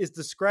is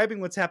describing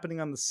what's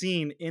happening on the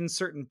scene in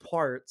certain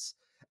parts.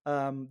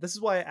 This is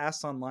why I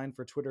asked online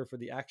for Twitter for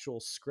the actual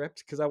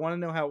script, because I want to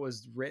know how it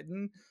was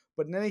written.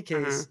 But in any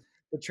case,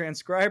 the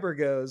transcriber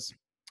goes,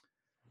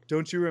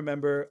 don't you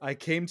remember I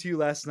came to you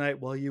last night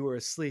while you were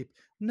asleep?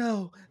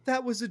 No,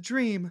 that was a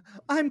dream.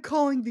 I'm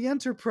calling the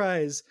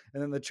Enterprise.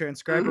 And then the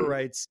transcriber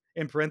writes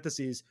in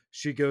parentheses,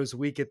 she goes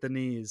weak at the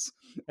knees.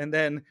 And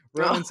then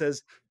Roman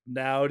says,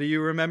 now do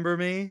you remember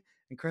me?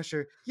 And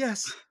Crusher,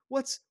 yes,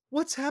 what's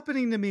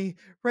happening to me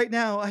right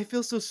now? I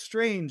feel so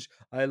strange.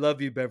 I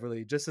love you,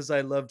 Beverly, just as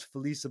I loved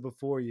Felisa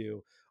before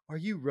you. Are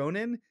you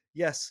Ronan?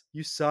 Yes,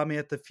 you saw me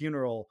at the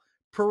funeral.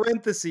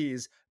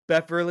 Parentheses,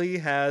 Beverly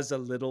has a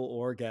little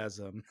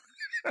orgasm.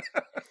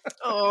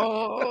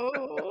 Oh,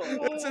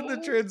 it's in the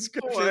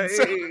transcription.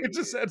 So I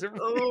just had to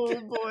read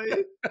it.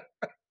 Boy.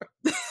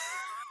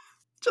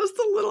 Just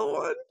a little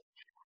one.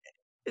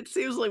 It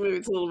seems like maybe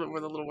it's a little bit more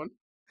than a little one.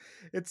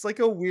 It's like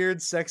a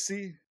weird,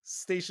 sexy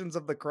Stations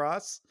of the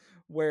Cross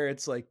where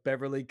it's like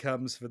Beverly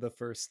comes for the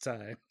first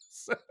time.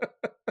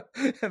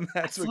 And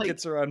that's what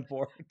gets her on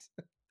board.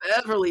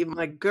 Beverly,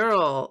 my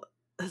girl,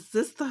 is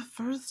this the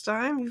first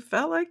time you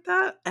felt like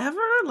that ever?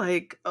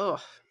 Like,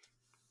 oh,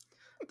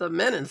 the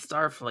men in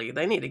Starfleet,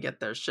 they need to get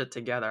their shit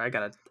together.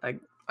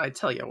 I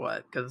tell you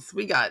what, because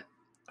we got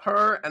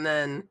her and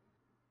then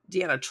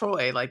Deanna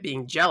Troi like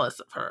being jealous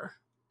of her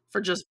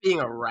for just being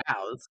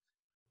aroused.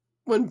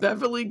 When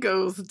Beverly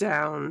goes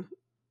down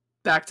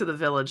back to the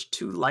village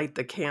to light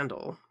the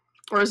candle,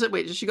 or is it,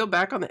 wait, did she go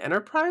back on the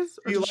Enterprise?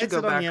 Or she lights it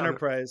on the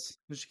Enterprise.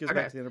 She goes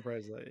back to the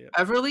Enterprise. Yeah.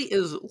 Beverly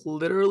is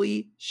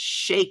literally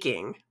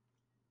shaking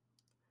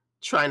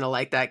trying to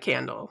light that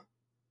candle.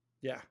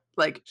 Yeah.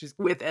 Like, she's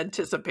with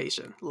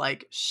anticipation.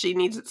 Like, she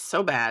needs it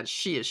so bad.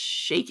 She is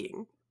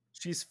shaking.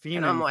 She's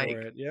fiending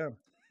for it. Yeah.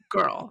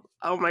 Girl.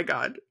 Oh my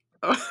God.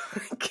 Oh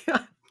my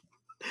God.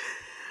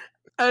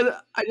 And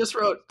I just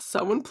wrote,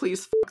 someone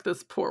please fuck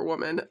this poor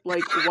woman.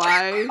 Like,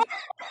 why?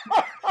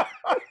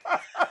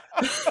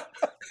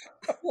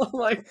 Oh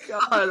my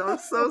God. I'm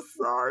so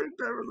sorry,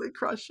 Beverly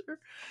Crusher.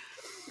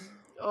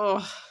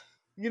 Oh,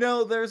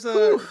 There's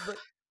whew.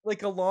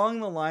 like along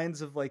the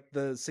lines of like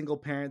the single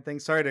parent thing.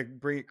 Sorry to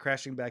bring it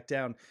crashing back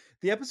down.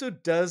 The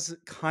episode does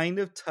kind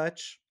of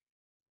touch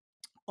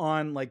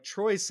on, like,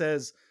 Troy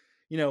says,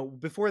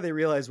 before they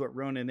realize what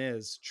Ronan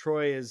is,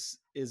 Troy is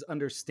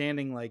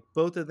understanding, like,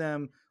 both of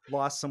them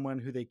lost someone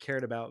who they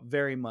cared about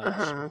very much.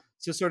 Uh-huh.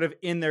 So sort of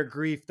in their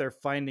grief, they're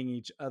finding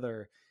each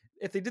other.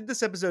 If they did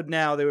this episode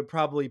now, they would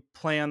probably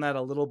play on that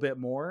a little bit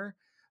more,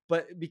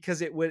 but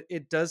because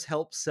it does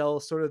help sell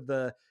sort of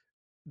the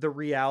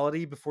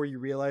reality before you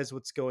realize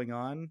what's going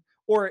on,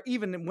 or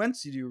even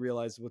once you do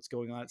realize what's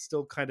going on, it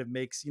still kind of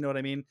makes, you know what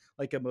I mean,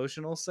 like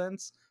emotional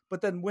sense.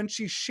 But then when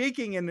she's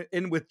shaking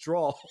in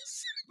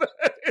withdrawals,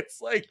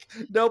 it's like,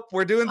 nope,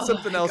 we're doing Oh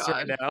something my else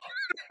right God. now.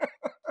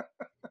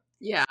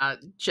 Yeah,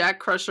 Jack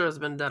Crusher has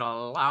been dead a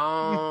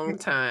long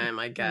time,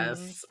 I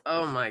guess.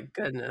 Oh my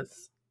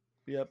goodness.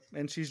 Yep,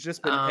 and she's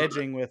just been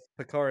edging with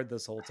Picard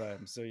this whole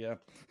time, so yeah.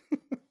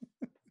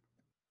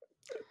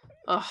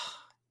 Ugh.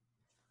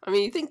 I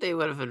mean, you think they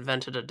would have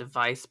invented a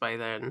device by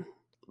then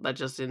that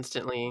just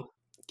instantly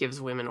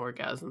gives women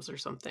orgasms or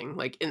something,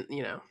 like,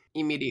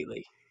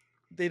 immediately.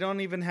 They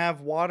don't even have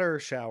water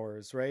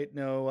showers, right?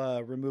 No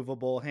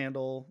removable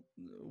handle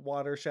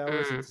water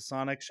showers. Mm. It's a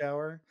sonic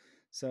shower,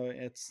 so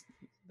it's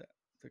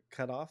they're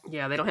cut off.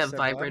 Yeah, they don't have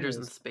several vibrators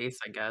in avenues. space,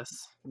 I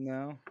guess.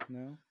 No.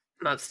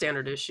 Not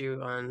standard issue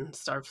on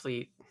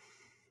Starfleet,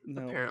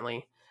 No,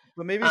 apparently.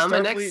 but maybe My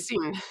Starfleet. next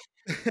scene.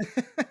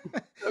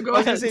 Oh, go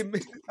I ahead.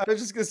 was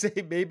just gonna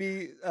say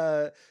maybe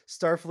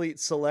Starfleet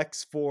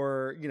selects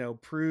for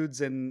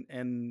prudes and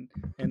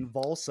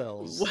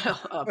Volcels. Well,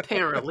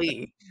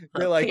 apparently.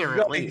 They're like,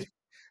 Apparently.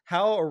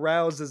 how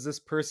aroused does this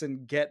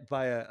person get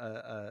by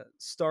a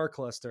star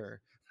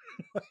cluster?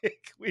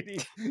 Like, we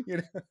need,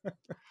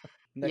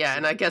 Yeah,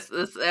 and I guess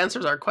this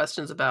answers our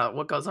questions about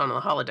what goes on in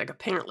the holodeck.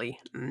 Apparently,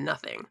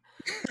 nothing.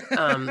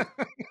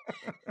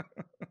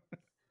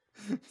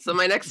 So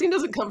my next scene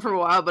doesn't come for a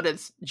while, but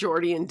it's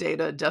Geordi and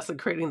Data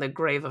desecrating the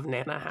grave of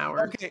Nana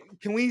Howard. Okay,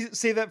 can we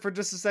say that for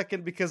just a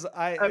second? Because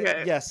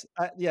Okay.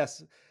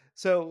 Yes.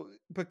 So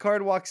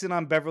Picard walks in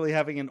on Beverly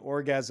having an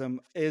orgasm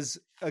is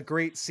a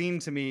great scene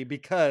to me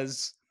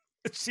because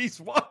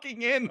she's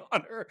walking in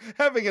on her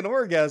having an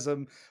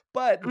orgasm,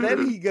 but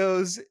then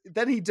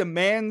he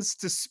demands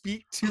to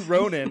speak to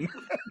Ronan.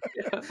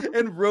 Yeah.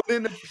 And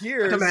Ronan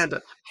appears.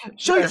 Amanda,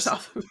 show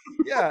yourself.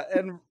 Yeah,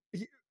 and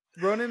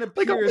Ronan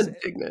appears. Like, all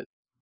indignant.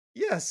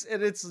 Yes,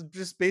 and it's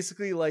just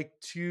basically like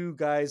two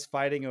guys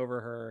fighting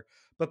over her,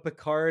 but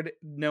Picard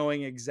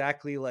knowing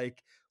exactly,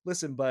 like,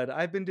 listen, bud,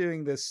 I've been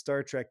doing this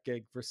Star Trek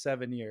gig for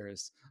 7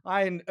 years.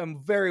 I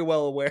am very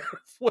well aware of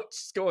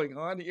what's going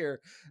on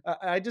here.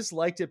 I just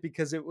liked it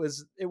because it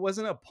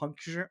wasn't a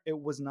puncture. It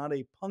was not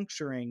a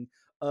puncturing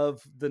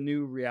of the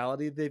new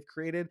reality they've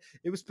created.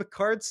 It was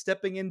Picard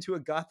stepping into a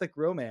gothic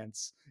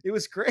romance. It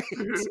was great.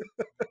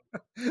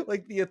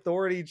 Like the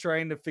Authority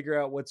trying to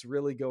figure out what's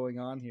really going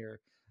on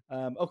here.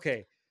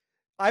 Okay,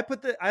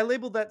 I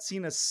labeled that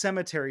scene a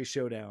cemetery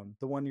showdown,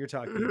 the one you're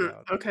talking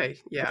about. Okay,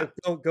 yeah.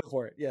 Go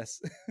for it.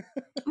 Yes.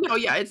 No,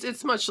 yeah,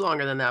 it's much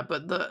longer than that,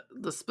 but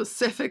the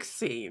specific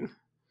scene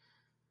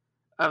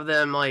of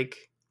them, like,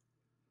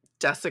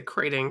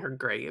 desecrating her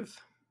grave.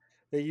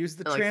 They use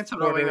the and,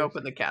 transporter. Like, throwing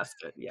open the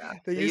casket. Yeah,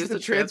 they use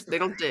the They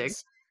don't dig.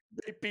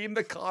 They beam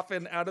the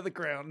coffin out of the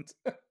ground.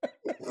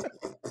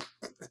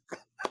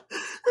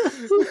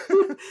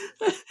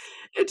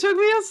 It took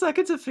me a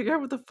second to figure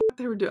out what the fuck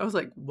they were doing. I was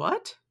like,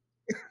 what?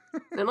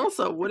 And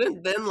also,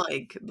 wouldn't then,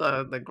 like,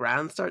 the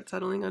ground start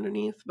settling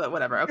underneath? But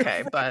whatever.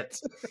 Okay, but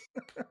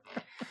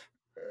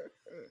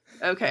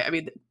okay. I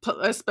mean,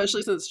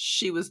 especially since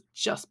she was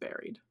just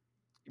buried.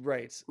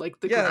 Right. Like,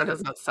 the ground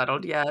has not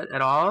settled yet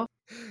at all.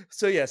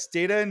 So yes,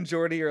 Data and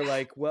Geordi are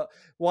like, well,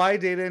 why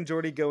Data and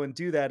Geordi go and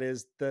do that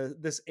is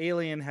this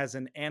alien has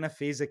an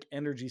anaphasic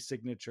energy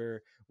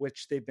signature,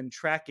 which they've been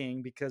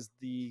tracking because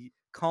the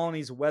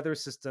colony's weather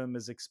system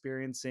is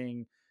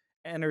experiencing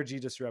energy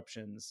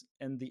disruptions.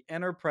 And the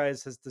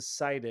Enterprise has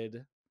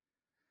decided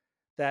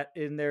that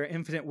in their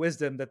infinite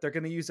wisdom that they're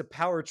going to use a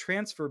power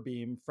transfer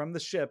beam from the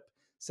ship,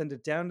 send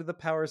it down to the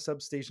power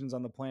substations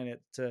on the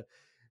planet to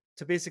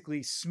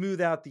basically smooth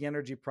out the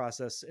energy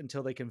process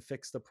until they can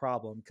fix the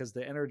problem, because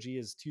the energy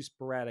is too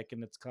sporadic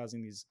and it's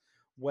causing these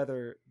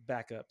weather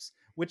backups,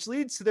 which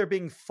leads to there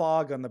being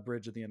fog on the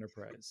bridge of the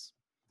Enterprise,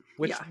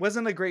 which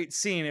wasn't a great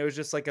scene. It was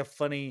just like a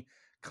funny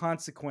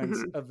consequence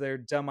of their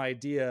dumb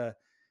idea,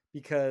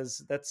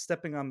 because that's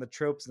stepping on the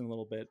tropes in a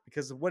little bit,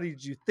 because what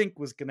did you think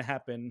was going to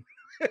happen?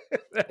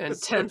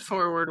 And 10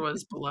 forward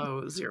was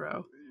below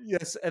 0.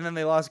 Yes, and then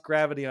they lost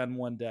gravity on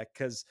one deck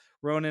because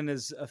Ronan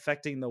is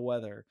affecting the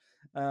weather.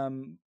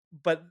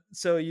 But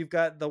so you've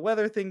got the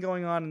weather thing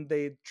going on, and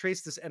they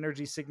trace this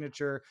energy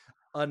signature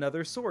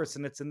another source,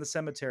 and it's in the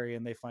cemetery,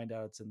 and they find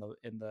out it's in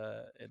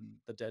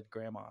the dead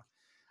grandma,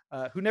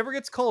 who never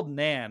gets called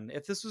Nan.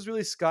 If this was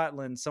really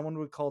Scotland, someone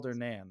would call her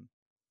Nan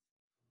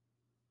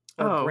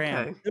or Gran.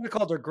 Okay. They would have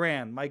called her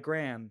Gran, my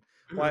Gran.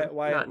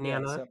 Why not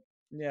Nana?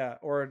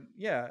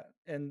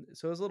 And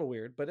so it was a little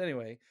weird, but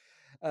anyway.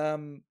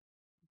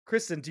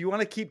 Kristen, do you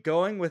want to keep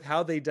going with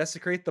how they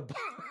desecrate the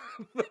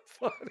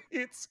body?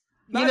 It's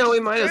You not know, we just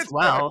the might as good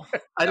well.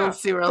 part. I don't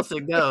see where else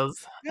it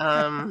goes.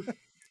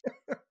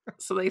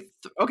 So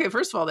okay,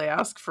 first of all, they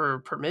ask for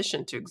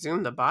permission to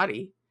exhume the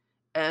body,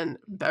 and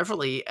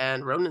Beverly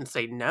and Ronan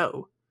say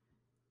no.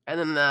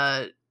 And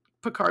then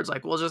Picard's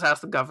like, we'll just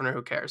ask the governor,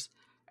 who cares?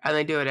 And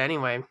they do it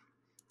anyway.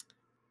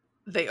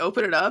 They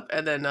open it up,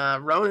 and then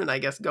Ronan, I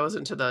guess, goes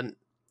into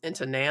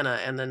Nana,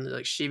 and then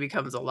like she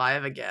becomes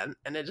alive again,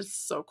 and it is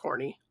so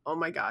corny. Oh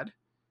my god,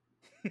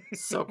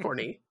 so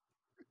corny.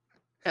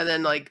 And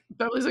then like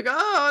Beverly's like,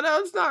 oh no,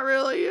 it's not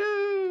really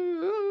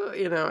you,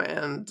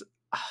 and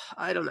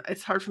I don't know.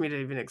 It's hard for me to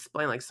even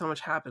explain. Like so much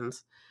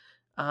happens.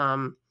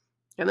 And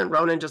then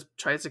Ronan just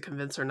tries to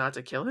convince her not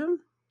to kill him.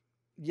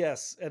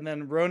 Yes, and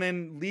then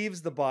Ronan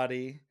leaves the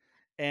body,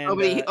 and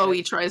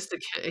he tries to.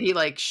 He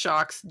like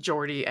shocks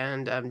Geordi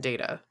and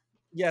Data.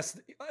 Yes,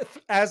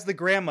 as the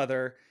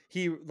grandmother,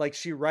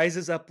 she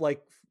rises up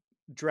like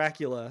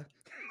Dracula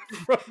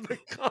from the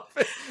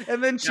coffin,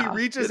 and then she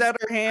reaches out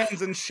her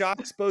hands and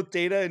shocks both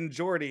Data and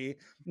Geordi,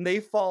 and they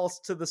fall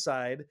to the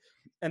side,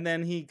 and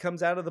then he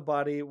comes out of the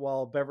body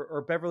while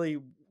Beverly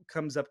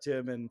comes up to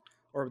him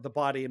or the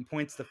body and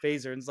points the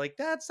phaser and is like,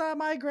 "That's not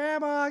my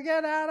grandma,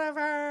 get out of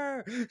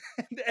her!"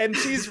 and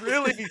she's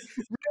really,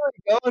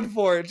 really going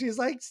for it. She's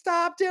like,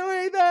 "Stop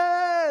doing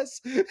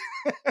this!"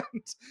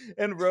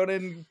 and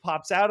Ronan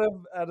pops out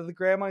of the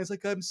grandma. He's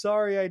like, "I'm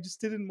sorry, I just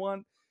didn't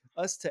want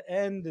us to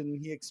end." And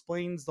he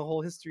explains the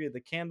whole history of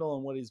the candle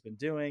and what he's been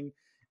doing.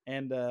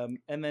 And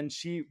then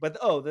she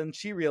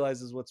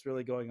realizes what's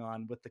really going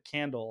on with the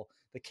candle.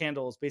 The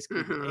candle is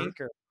basically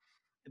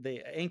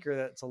the anchor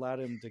that's allowed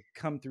him to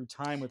come through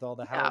time with all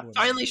the Howard women.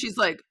 Finally she's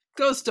like,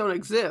 ghosts don't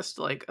exist.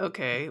 Like,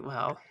 okay,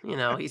 well,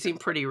 he seemed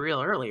pretty real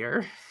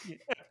earlier.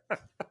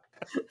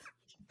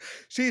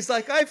 She's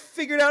like, I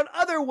figured out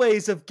other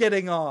ways of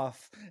getting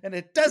off, and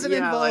it doesn't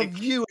involve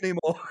you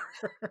anymore.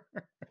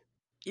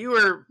 You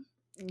were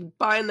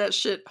buying that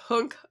shit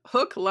hook,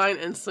 line,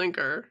 and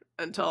sinker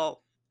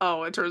until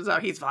it turns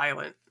out he's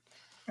violent.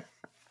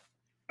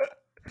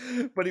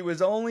 But he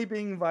was only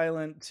being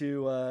violent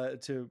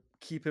to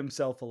keep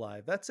himself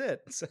alive. That's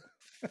it. So,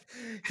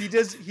 he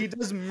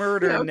does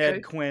murder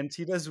Ned Quint.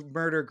 He does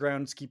murder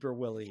groundskeeper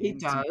Willie. He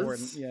does.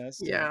 Important. Yes.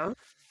 Yeah.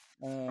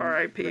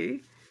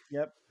 R.I.P.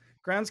 Yep.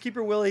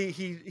 Groundskeeper Willie,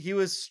 he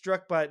was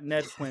struck by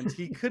Ned Quint.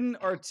 He couldn't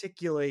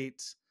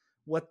articulate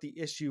what the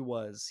issue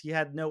was. He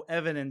had no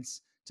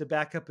evidence to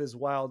back up his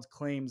wild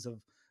claims of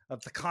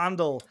the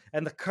condal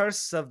and the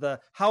curse of the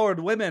Howard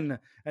women,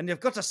 and you've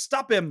got to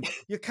stop him.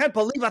 You can't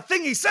believe a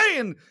thing he's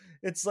saying.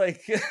 It's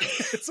like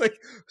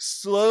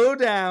slow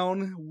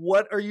down.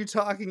 What are you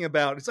talking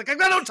about? It's like, I've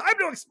got no time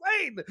to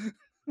explain.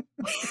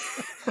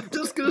 I'm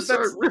just gonna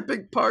start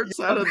ripping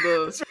parts out of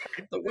the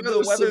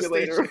weather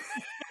simulator.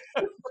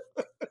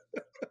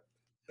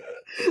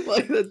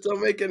 Like, that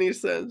don't make any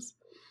sense.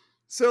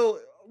 So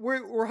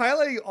we're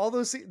highlighting all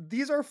those.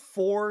 These are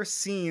 4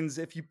 scenes.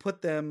 If you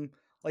put them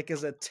like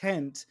as a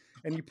tent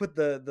and you put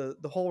the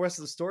whole rest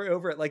of the story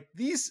over it, like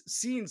these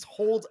scenes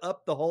hold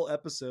up the whole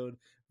episode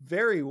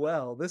very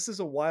well. This is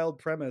a wild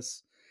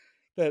premise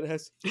that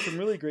has some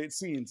really great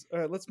scenes. All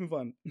right, let's move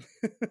on.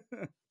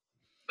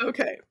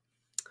 Okay.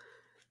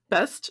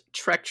 Best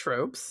Trek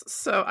tropes.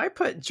 So I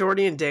put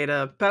Geordi and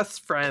Data,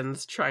 best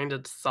friends trying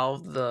to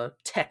solve the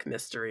tech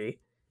mystery.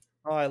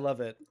 Oh, I love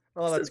it.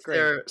 Oh, that's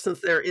great. Since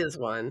there is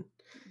one.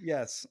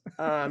 Yes.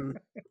 And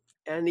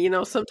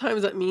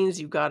sometimes that means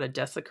you got to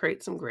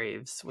desecrate some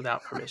graves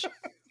without permission.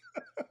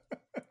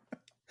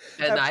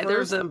 And neither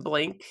of them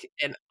blink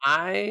an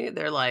eye.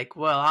 They're like,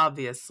 well,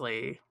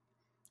 obviously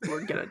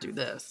we're going to do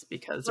this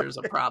because there's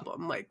a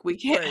problem. Like, we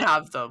can't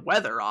have the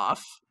weather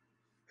off.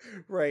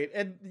 Right.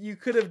 And you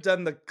could have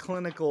done the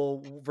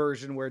clinical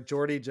version where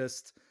Geordi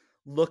just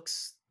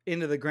looks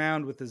into the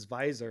ground with his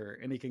visor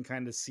and he can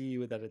kind of see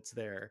that it's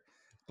there.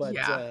 But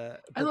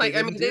and like,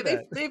 I mean,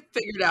 they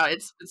figured out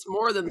it's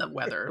more than the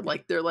weather.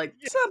 Like, they're like,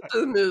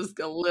 something is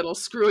a little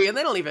screwy, and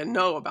they don't even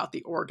know about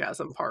the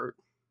orgasm part.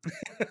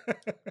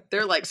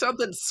 They're like,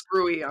 something's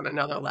screwy on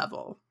another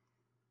level.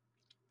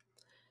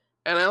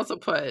 And I also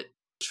put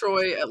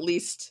Troy at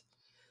least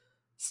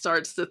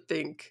starts to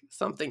think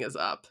something is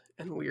up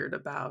and weird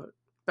about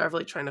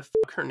Beverly trying to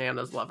fuck her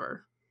Nana's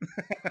lover.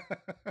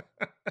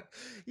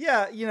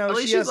 Yeah, at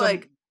least she's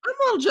like, I'm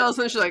a little jealous,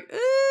 and she's like, this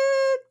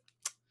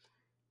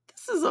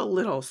is a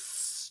little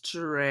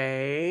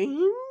strange.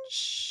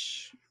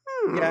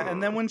 Yeah,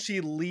 and then when she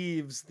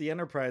leaves the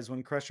Enterprise,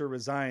 when Crusher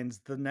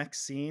resigns, the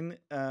next scene,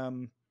 I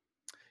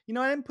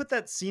didn't put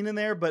that scene in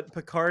there, but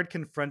Picard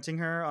confronting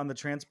her on the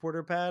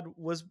transporter pad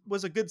was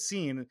a good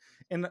scene.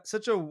 In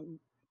such a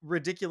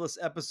ridiculous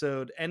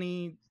episode,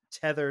 any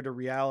tether to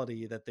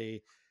reality that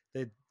they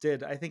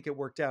did, I think it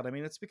worked out. I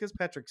mean, it's because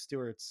Patrick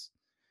Stewart's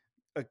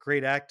a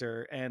great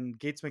actor, and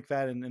Gates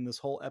McFadden in this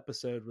whole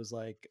episode was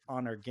like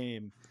on her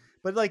game.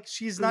 But like,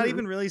 she's not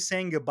even really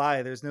saying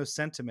goodbye. There's no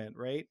sentiment,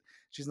 right?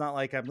 She's not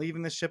like, I'm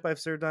leaving this ship I've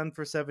served on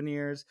for 7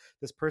 years.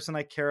 This person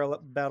I care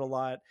about a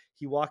lot.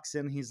 He walks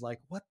in. He's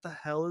like, what the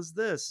hell is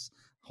this?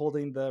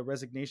 holding the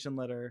resignation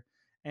letter,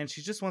 and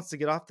she just wants to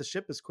get off the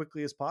ship as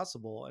quickly as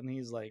possible. And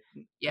he's like,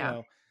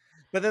 Yeah.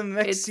 But then the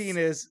next It's scene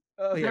is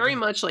very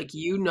much like,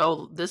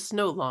 this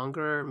no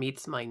longer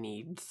meets my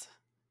needs.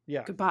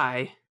 Yeah.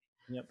 Goodbye.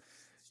 Yep.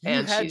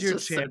 And had she's your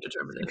just chance. so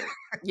determined in it.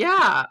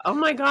 Yeah. Oh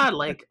my God.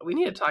 Like, we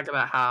need to talk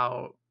about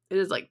how it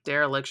is like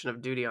dereliction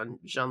of duty on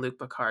Jean-Luc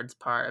Picard's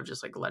part of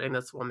just like letting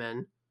this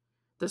woman,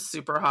 this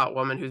super hot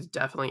woman who's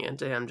definitely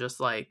into him,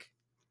 just like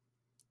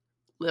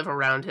live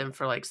around him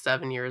for like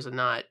 7 years and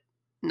not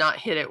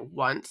hit it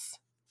once.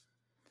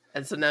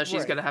 And so now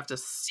she's gonna have to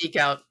seek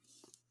out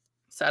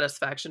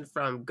satisfaction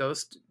from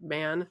Ghost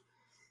Man.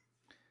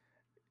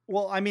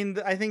 Well, I mean,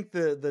 I think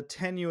the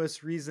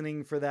tenuous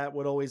reasoning for that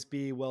would always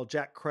be, well,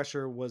 Jack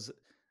Crusher was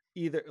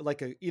either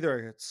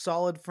a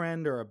solid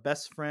friend or a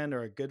best friend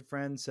or a good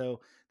friend, so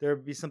there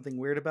would be something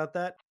weird about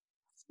that.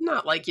 It's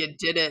not like you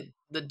did it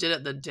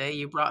the day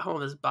you brought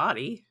home his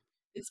body.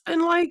 It's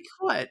been like,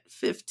 what,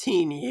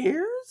 15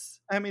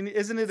 years? I mean,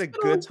 isn't it a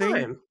good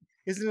thing?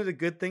 Isn't it a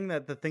good thing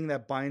that the thing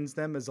that binds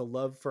them is a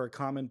love for a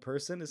common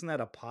person? Isn't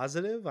that a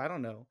positive? I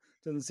don't know.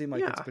 Doesn't seem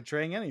like it's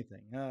betraying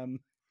anything.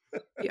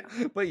 Yeah.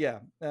 But yeah,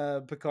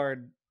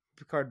 Picard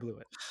blew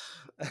it.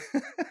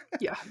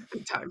 Yeah,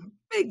 big time.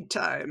 Big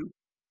time.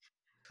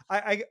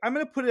 I'm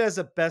going to put it as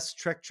a best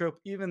Trek trope,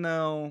 even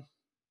though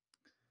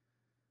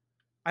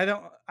I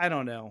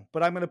don't know,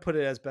 but I'm going to put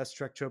it as best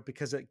Trek trope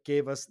because it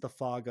gave us the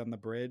fog on the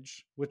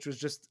bridge, which was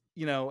just,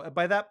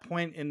 by that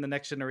point in the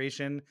Next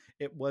Generation,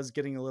 it was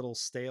getting a little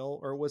stale,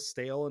 or it was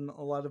stale in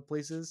a lot of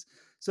places.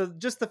 So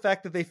just the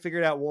fact that they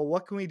figured out, well,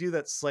 what can we do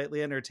that's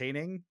slightly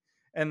entertaining?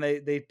 And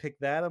they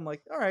picked that. I'm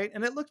like, all right.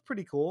 And it looked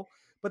pretty cool.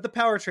 But the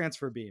power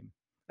transfer beam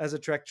as a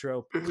Trek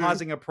trope,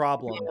 causing a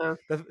problem.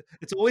 Yeah.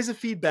 It's always a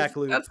feedback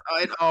loop. That's how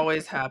it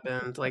always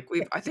happens. Like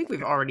I think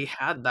we've already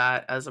had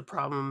that as a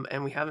problem,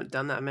 and we haven't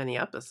done that many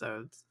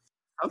episodes.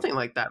 Something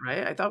like that,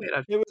 right? I thought we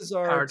had it was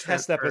our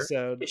test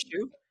episode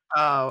issue.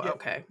 Oh, yeah,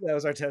 okay. That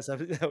was our test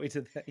episode that we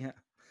did that. Yeah.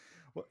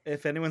 Well,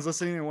 if anyone's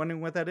listening and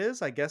wondering what that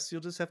is, I guess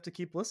you'll just have to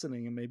keep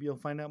listening, and maybe you'll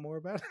find out more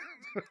about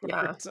it.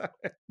 Yeah.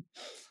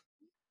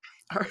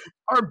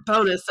 Our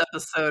bonus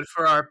episode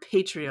for our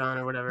Patreon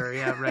or whatever.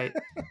 Yeah, right.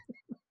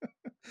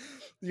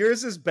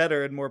 Yours is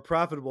better and more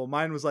profitable.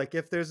 Mine was like,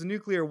 if there's a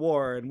nuclear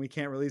war and we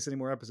can't release any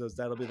more episodes,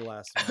 that'll be the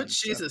last one.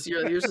 Jesus,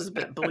 yours is a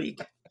bit bleak.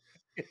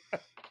 Yeah.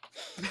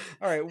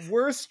 All right,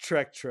 worst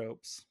Trek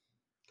tropes.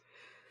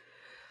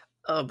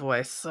 Oh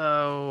boy.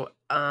 So,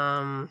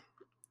 I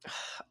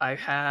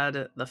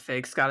had the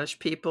fake Scottish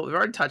people. We've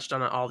already touched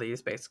on all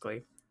these,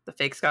 basically. The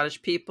fake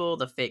Scottish people,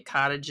 the fake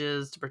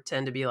cottages to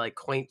pretend to be like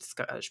quaint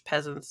Scottish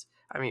peasants.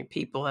 I mean,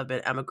 people have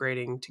been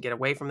emigrating to get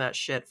away from that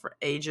shit for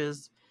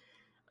ages.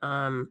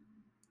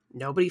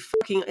 Nobody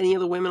fucking any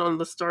of the women on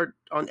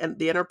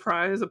the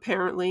Enterprise,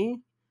 apparently.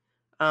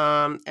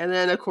 And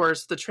then, of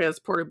course, the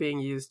transporter being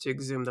used to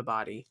exhume the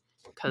body.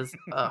 Because,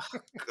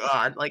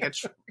 God,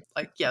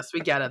 yes, we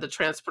get it. The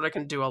transporter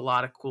can do a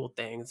lot of cool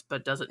things,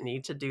 but does it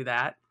need to do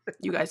that?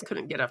 You guys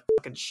couldn't get a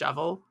fucking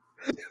shovel.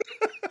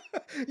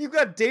 You've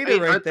got Data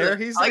right there.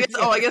 I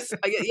guess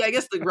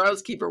the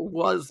groundskeeper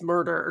was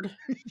murdered,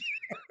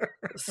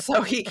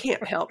 so he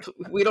can't help.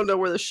 We don't know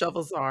where the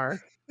shovels are.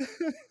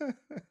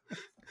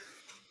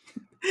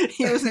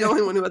 He was the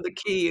only one who had the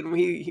key, and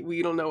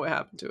we don't know what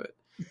happened to it.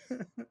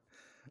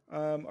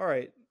 All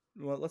right,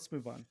 well, let's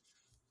move on.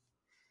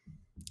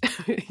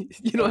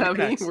 You don't have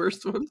any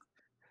worst ones?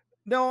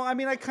 No, I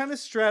mean, I kind of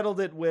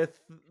straddled it with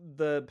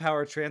the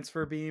power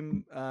transfer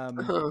beam.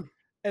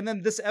 And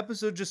then this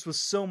episode just was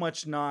so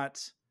much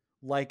not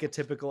like a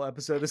typical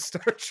episode of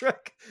Star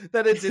Trek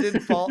that it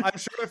didn't fall. I'm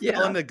sure it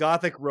fell into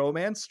gothic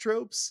romance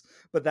tropes,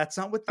 but that's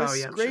not what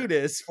this grade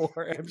is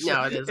for.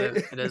 No, it isn't.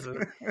 It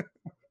isn't.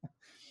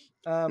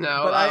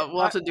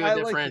 We'll have to do a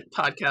different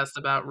podcast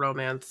about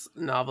romance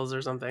novels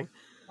or something.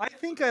 I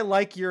think I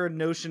like your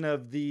notion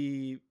of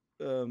the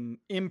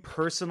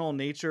impersonal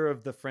nature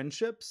of the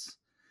friendships.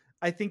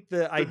 I think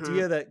the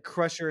idea that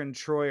Crusher and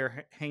Troy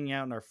are hanging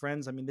out and are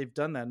friends, I mean, they've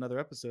done that in other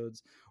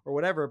episodes or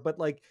whatever, but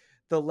like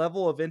the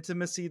level of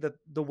intimacy, that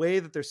the way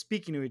that they're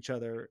speaking to each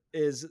other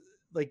is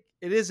like,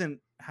 it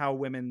isn't how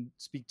women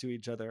speak to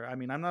each other. I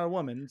mean, I'm not a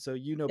woman, so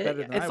you know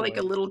better than I would. It's like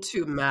a little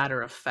too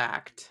matter of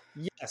fact.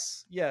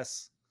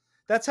 Yes.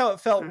 That's how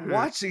it felt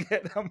watching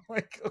it. I'm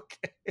like,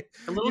 okay.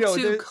 A little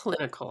too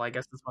clinical, I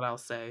guess is what I'll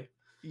say.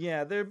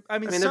 Yeah, they're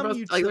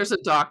both, like, there's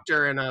a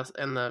doctor and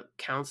the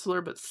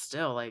counselor, but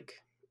still, like,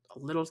 a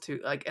little too,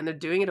 like, and they're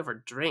doing it over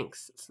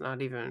drinks. It's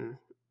not even,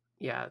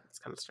 it's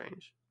kind of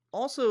strange.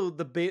 Also,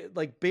 the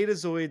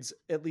Betazoids,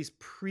 at least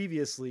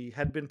previously,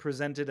 had been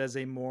presented as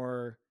a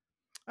more,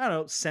 I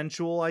don't know,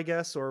 sensual, I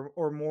guess,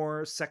 or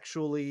more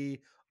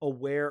sexually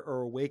aware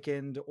or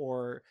awakened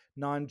or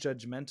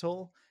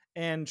non-judgmental.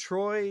 And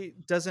Deanna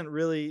doesn't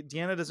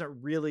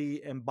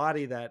really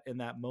embody that in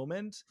that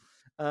moment.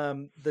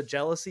 The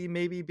jealousy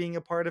maybe being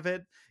a part of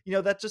it,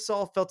 that just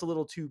all felt a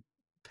little too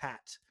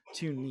pat,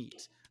 too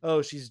neat.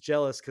 Oh, she's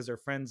jealous because her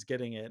friend's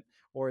getting it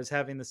or is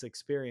having this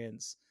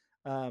experience,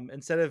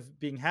 instead of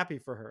being happy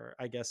for her,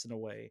 I guess, in a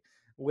way.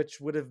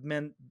 which would have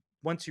meant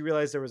once you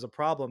realize there was a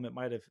problem, it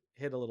might have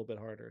hit a little bit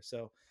harder.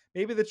 So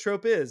maybe the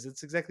trope is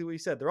it's exactly what you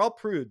said. They're all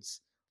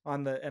prudes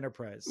on the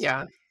Enterprise.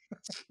 Yeah.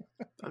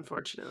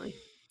 Unfortunately.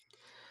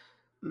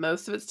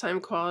 Most of its time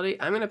quality,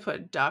 I'm going to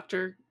put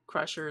Dr.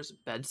 Crusher's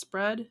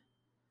bedspread.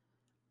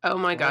 Oh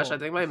my gosh, I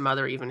think my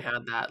mother even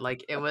had that.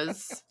 Like it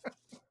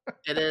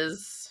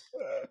is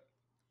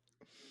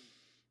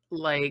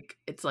like,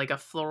 it's like a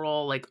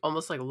floral, like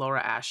almost like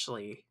Laura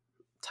Ashley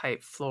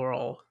type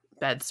floral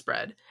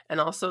bedspread. And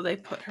also they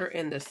put her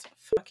in this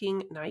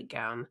fucking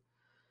nightgown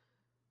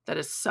that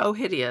is so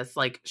hideous.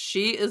 Like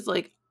she is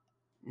like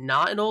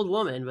not an old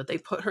woman, but they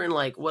put her in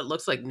like what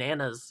looks like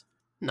Nana's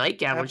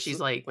nightgown when she's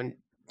like, when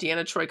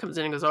Deanna Troi comes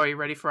in and goes, "Oh, are you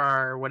ready for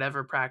our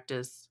whatever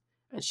practice?"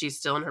 And she's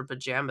still in her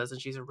pajamas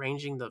and she's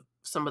arranging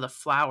some of the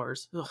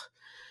flowers.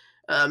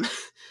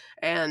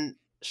 And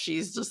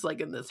she's just like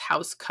in this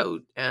house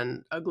coat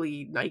and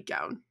ugly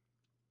nightgown.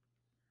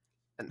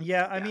 And,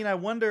 yeah, I mean, I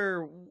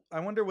wonder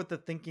what the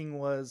thinking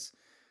was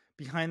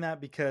behind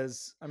that,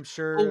 because I'm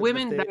sure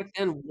women back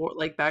then wore,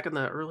 like back in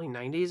the early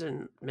 90s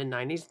and mid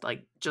 90s,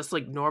 like just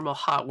like normal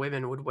hot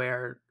women would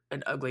wear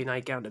an ugly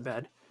nightgown to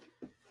bed.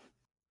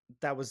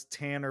 That was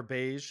tan or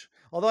beige.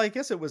 Although I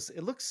guess it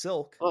looks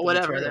silk. Well,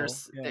 whatever.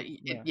 There's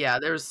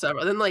there's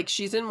several. Then like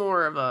she's in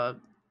more of a,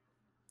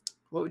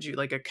 what would you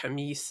like, a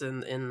camise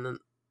in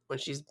when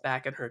she's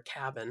back in her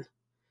cabin.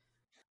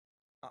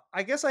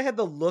 I guess I had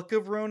the look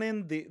of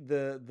Ronan.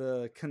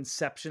 The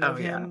conception of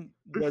him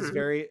was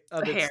very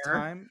of its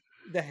time.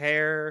 The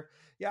hair.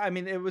 Yeah, I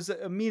mean, it was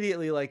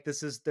immediately like,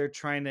 they're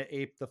trying to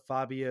ape the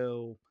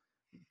Fabio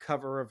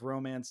cover of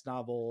romance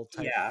novel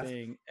type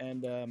thing.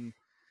 And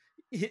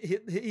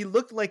he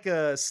looked like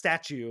a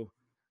statue,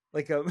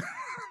 like a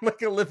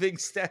like a living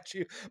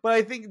statue. But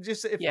I think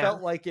just it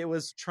felt like it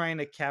was trying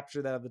to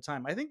capture that of the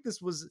time. I think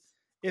this was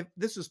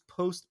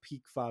post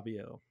peak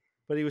Fabio,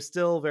 but he was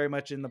still very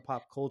much in the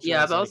pop culture.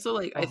 Yeah, but also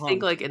like I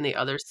think like in the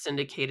other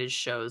syndicated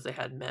shows they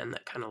had men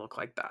that kind of look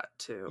like that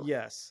too.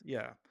 Yes,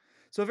 yeah.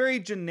 So very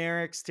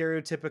generic,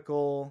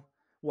 stereotypical.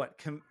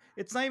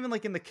 It's not even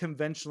like in the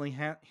conventionally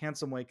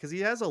handsome way, because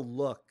he has a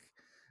look.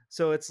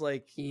 So it's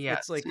like,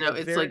 it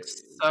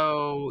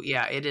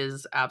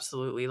is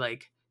absolutely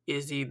like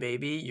Izzy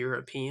baby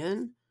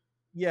European.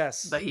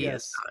 Yes, but he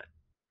is not.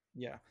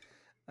 Yeah.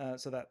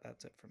 So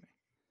that's it for me.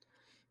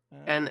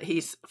 And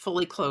he's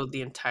fully clothed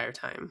the entire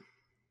time.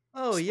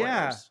 Oh, spoilers.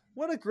 Yeah.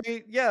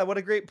 What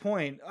a great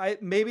point.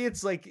 Maybe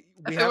it's like,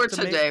 if it were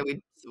today,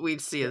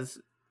 we'd see his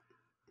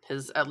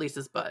at least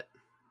his butt.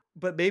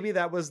 But maybe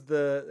that was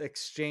the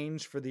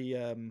exchange for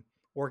the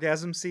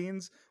orgasm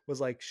scenes, was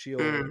like she'll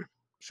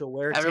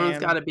wear everyone's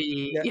got to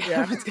be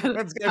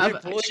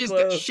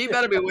she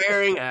better be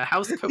wearing a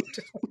house coat.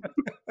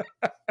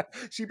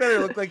 She better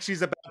look like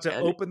she's about to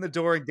open the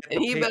door and get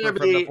he better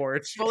from the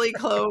porch. Fully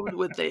clothed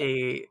with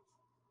a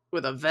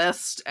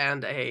vest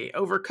and a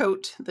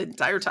overcoat the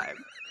entire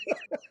time.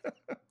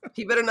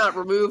 He better not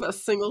remove a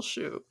single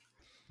shoe.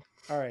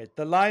 All right,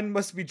 the line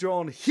must be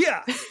drawn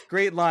here.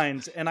 Great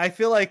lines, and I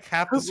feel like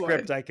half the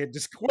script I could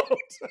just quote.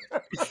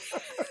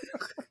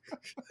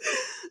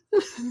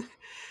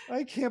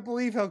 I can't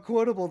believe how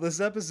quotable this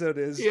episode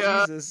is.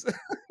 Yeah. Jesus.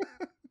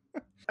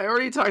 I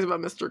already talked about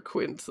Mr.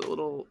 Quint a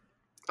little.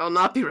 I'll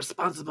not be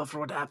responsible for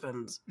what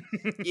happens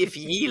if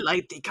ye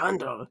light the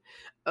candle.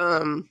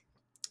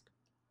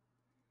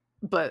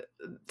 But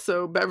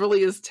so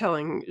Beverly is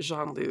telling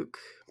Jean-Luc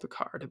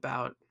Picard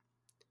about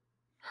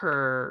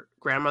her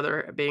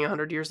grandmother being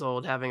 100 years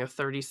old, having a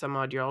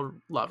 30-some-odd-year-old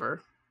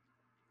lover.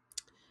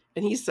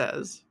 And he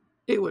says,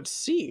 it would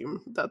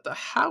seem that the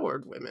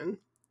Howard women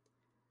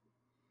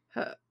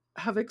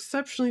have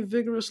exceptionally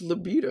vigorous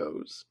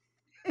libidos.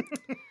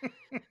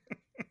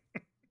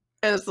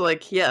 And it's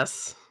like,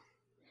 yes.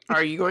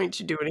 Are you going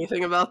to do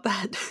anything about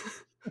that,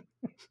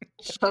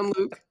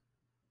 Jean-Luc?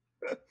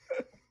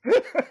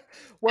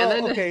 Well,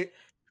 and then, okay.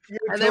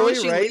 And then when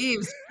she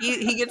leaves,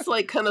 he gets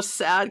like kind of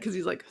sad because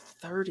he's like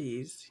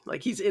 30s.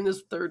 Like he's in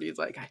his 30s.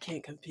 Like, I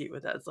can't compete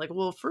with that. It's like,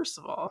 well, first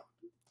of all,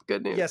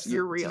 good news. Yes,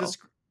 you're real.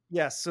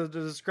 So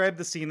to describe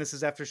the scene, this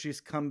is after she's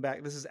come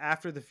back. This is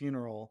after the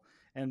funeral,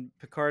 and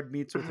Picard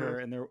meets with her,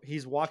 and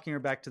he's walking her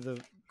back to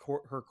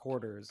her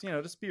quarters,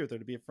 just be with her,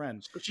 to be a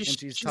friend. But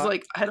she's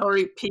like, I had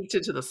already peeked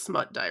into the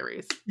smut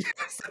diaries.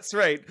 Yes, that's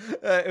right.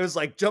 It was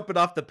like jumping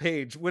off the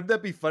page. Wouldn't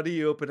that be funny?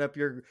 You open up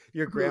your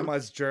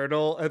grandma's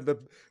journal, and the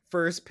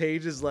first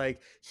page is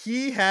like,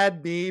 he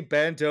had me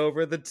bent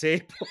over the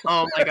table.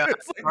 Oh my god.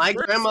 Like, my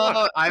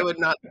grandma, I would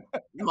not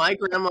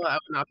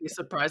be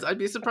surprised. I'd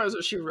be surprised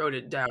if she wrote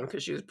it down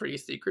because she was pretty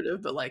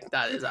secretive, but like,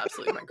 that is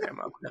absolutely my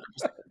grandma.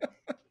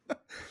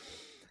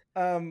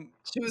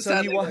 She was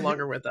sadly no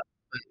longer with us.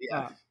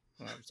 Yeah.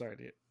 Well, I'm sorry,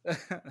 dude.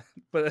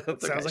 But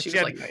it sounds like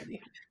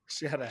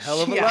she had a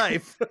hell of a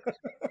life.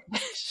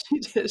 She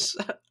did.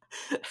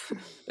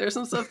 There's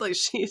some stuff like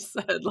she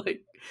said,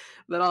 like,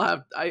 that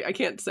I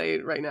can't say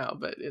it right now,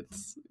 but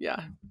it's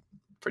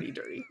pretty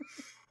dirty.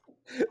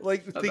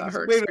 Like about things.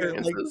 Her wait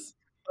experiences. a minute, like,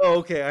 oh,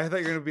 okay. I thought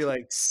you were gonna be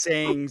like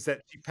sayings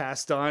that she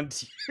passed on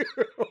to you.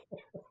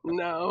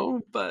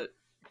 No, but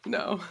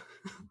no.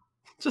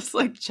 Just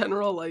like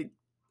general, like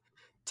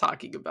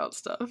talking about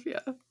stuff. Yeah.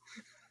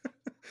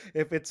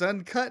 If it's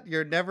uncut,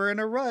 you're never in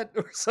a rut,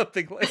 or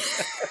something like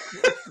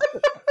that.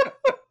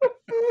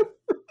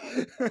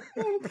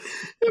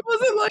 It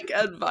wasn't like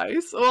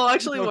advice. Well,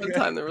 actually, one Okay.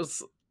 time there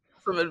was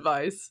some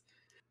advice.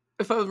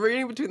 If I was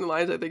reading between the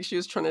lines, I think she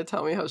was trying to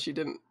tell me how she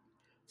didn't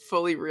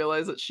fully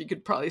realize that she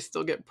could probably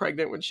still get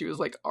pregnant when she was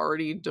like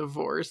already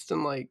divorced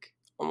and like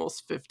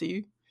almost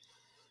 50.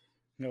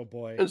 Oh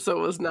boy. And so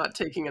was not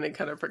taking any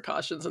kind of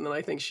precautions. And then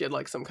I think she had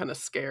like some kind of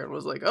scare and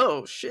was like,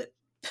 oh shit.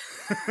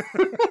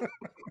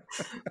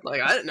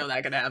 Like, I didn't know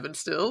that could happen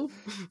still.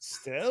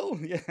 Still?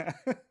 Yeah.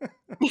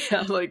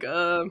 Yeah, like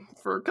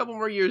for a couple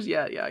more years,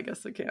 yeah, I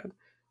guess it can.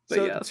 But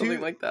So yeah,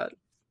 something like that.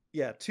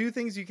 Yeah, two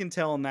things you can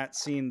tell in that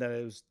scene that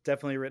it was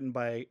definitely written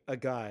by a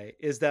guy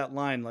is that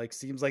line, like,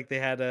 seems like they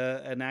had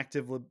an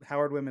active,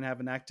 Howard women have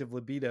an active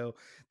libido.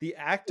 The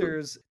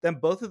actors, then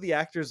both of the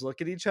actors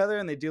look at each other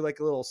and they do like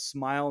a little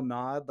smile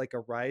nod, like a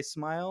wry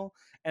smile.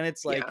 And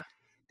it's like, Yeah.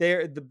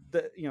 they're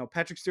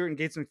Patrick Stewart and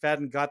Gates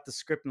McFadden got the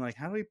script and like,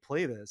 how do we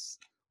play this?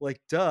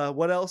 Like, duh,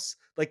 what else?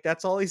 Like,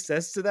 that's all he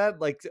says to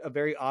that, like a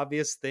very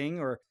obvious thing,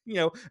 or,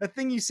 a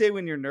thing you say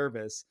when you're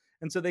nervous.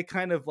 And so they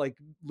kind of like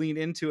lean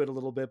into it a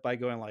little bit by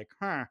going like,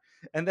 huh.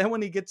 And then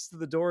when he gets to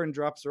the door and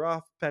drops her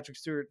off, Patrick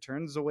Stewart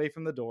turns away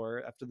from the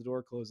door after the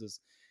door closes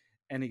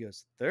and he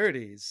goes,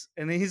 30s.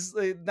 And he's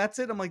like, that's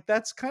it. I'm like,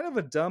 that's kind of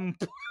a dumb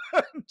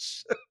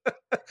punch.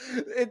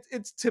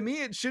 It's to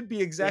me, it should be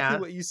exactly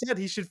what you said.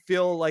 He should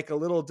feel like a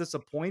little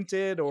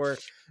disappointed, or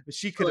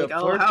she could like,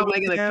 have oh, how am I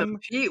with going to him.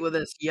 compete with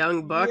this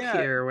young buck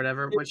here or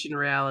whatever, which in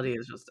reality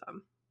is just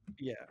dumb.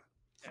 Yeah.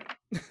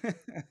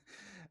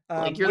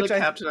 Like, you're the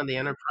captain of the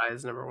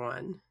Enterprise, number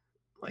one.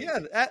 Like,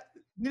 yeah,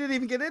 we didn't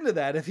even get into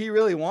that. If he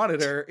really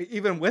wanted her,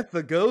 even with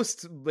the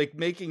ghost, like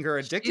making her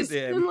addicted to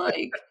him, been,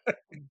 like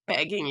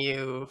begging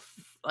you,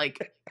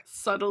 like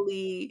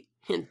subtly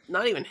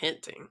not even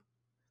hinting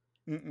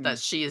that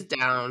she is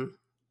down,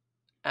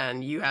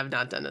 and you have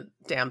not done a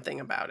damn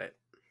thing about it.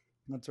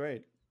 That's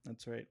right.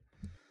 That's right.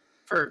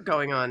 For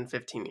going on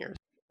 15 years.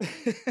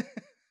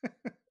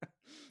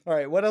 All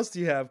right, what else do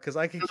you have? Because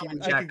I could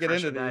get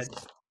into these.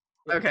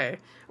 Okay.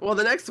 Well,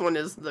 the next one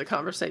is the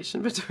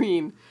conversation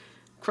between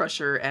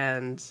Crusher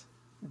and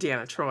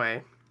Deanna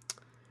Troi.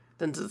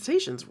 The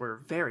sensations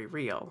were very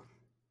real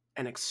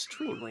and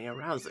extremely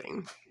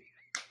arousing.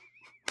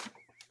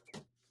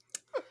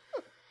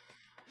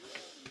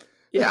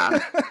 Yeah.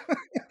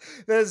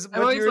 That's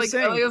what I you were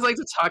saying. I always like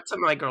to talk to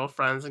my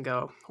girlfriends and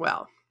go,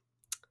 well,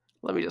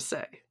 let me just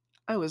say,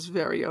 I was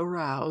very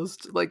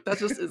aroused. Like, that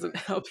just isn't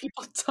how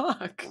people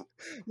talk.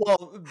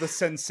 Well, the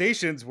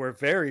sensations were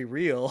very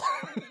real.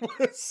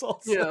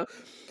 Yeah.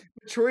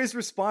 Troy's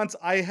response,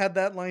 I had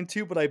that line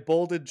too, but I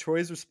bolded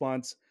Troy's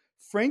response.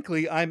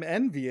 Frankly, I'm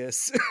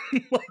envious.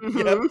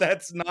 Yep,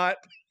 that's not.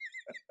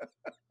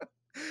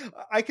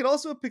 I could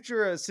also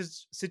picture a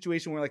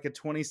situation where like a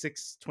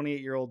 26,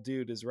 28-year-old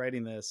dude is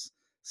writing this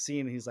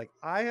scene. And he's like,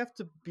 I have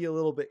to be a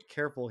little bit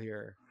careful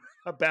here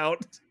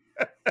about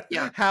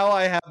how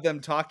I have them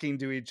talking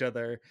to each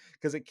other,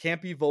 because it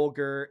can't be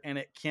vulgar and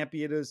it can't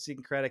be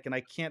idiosyncratic, and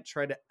I can't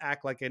try to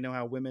act like I know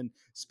how women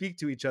speak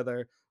to each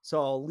other.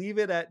 So I'll leave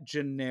it at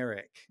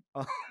generic.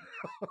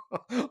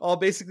 I'll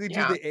basically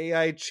do the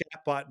AI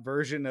chatbot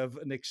version of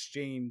an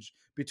exchange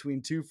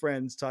between two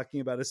friends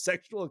talking about a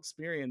sexual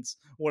experience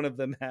one of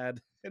them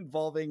had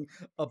involving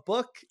a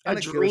book and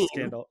a ghost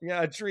scandal.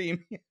 Yeah, a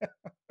dream.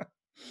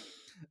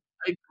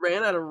 I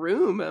ran out of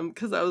room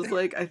because I was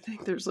like, I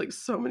think there's like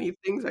so many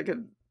things I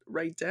could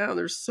write down.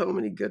 There's so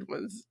many good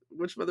ones.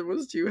 Which other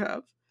ones do you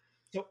have?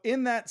 So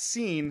in that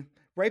scene,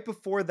 right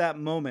before that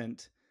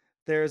moment,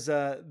 there's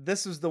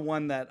this was the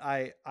one that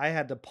I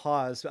had to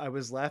pause. I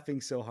was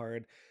laughing so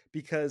hard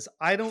because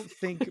I don't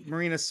think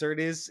Marina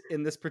Sirtis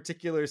in this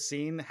particular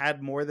scene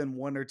had more than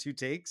one or two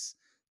takes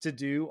to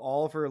do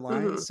all of her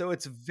lines. So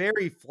it's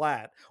very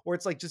flat, or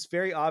it's like just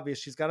very obvious.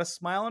 She's got a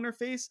smile on her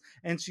face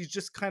and she's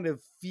just kind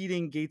of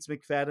feeding Gates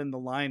McFadden the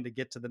line to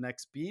get to the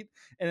next beat.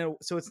 And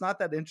so it's not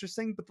that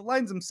interesting, but the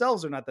lines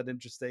themselves are not that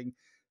interesting.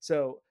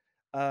 So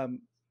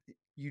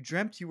you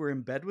dreamt you were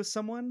in bed with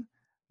someone?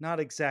 Not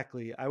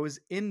exactly. I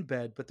was in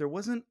bed, but there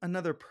wasn't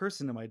another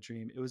person in my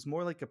dream. It was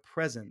more like a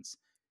presence.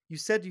 You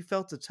said you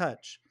felt a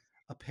touch,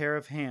 a pair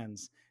of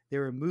hands. They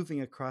were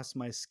moving across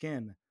my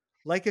skin.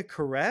 Like a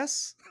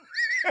caress?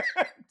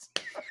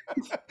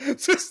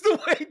 Just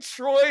the way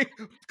Troy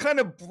kind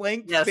of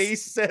blank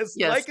face says,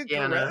 like a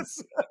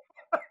caress.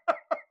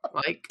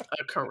 Like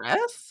a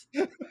caress?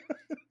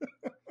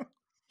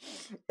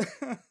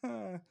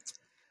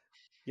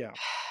 Yeah.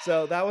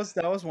 So that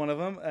was one of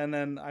them. And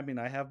then, I mean,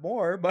 I have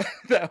more, but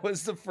that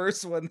was the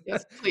first one.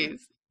 Yes,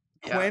 please.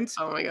 Quint.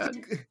 Yeah. Oh my God.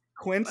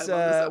 Quint's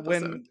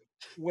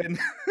when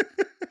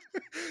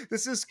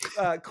this is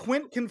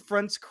Quint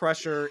confronts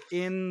Crusher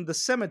in the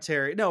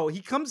cemetery. No,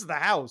 he comes to the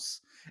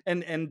house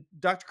And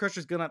Dr.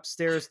 Crusher's gone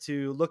upstairs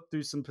to look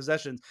through some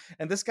possessions,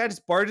 and this guy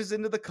just barges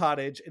into the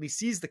cottage, and he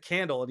sees the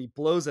candle, and he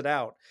blows it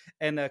out.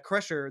 And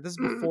Crusher, this is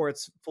before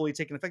it's fully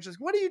taken effect, she's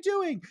like, what are you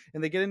doing?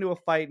 And they get into a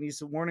fight, and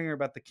he's warning her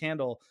about the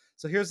candle.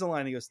 So here's the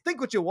line. He goes, think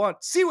what you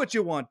want, see what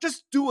you want,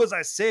 just do as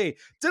I say.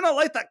 Dinna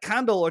light that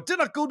candle, or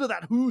dinna go to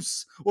that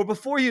hoose, or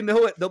before you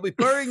know it, they'll be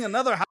burying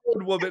another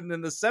Howard woman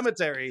in the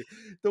cemetery.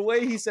 The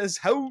way he says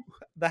how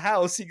the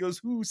house, he goes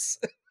hoose.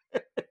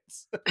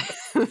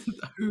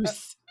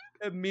 Hoose.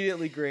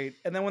 Immediately great.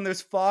 And then when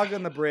there's fog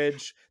on the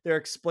bridge, they're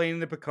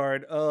explaining to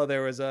Picard, oh,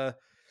 there was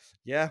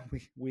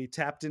we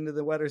tapped into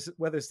the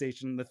weather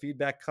station, and the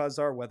feedback caused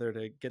our weather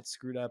to get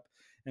screwed up.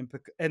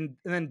 And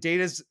then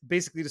Data's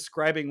basically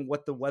describing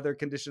what the weather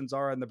conditions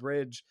are on the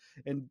bridge,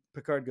 and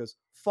Picard goes,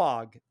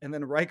 fog. And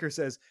then Riker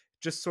says,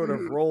 just sort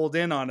of rolled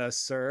in on us,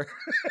 sir.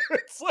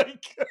 It's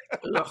like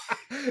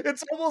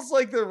it's almost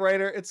like the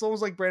writer, it's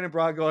almost like Brandon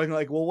Broad going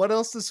like, well, what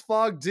else does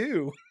fog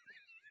do?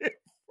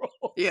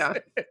 Yeah.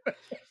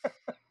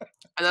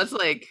 And that's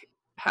like,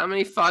 how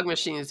many fog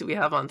machines do we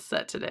have on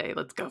set today?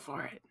 Let's go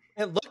for it.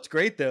 It looked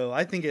great, though.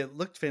 I think it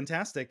looked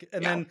fantastic.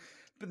 And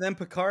then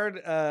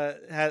Picard,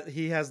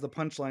 he has the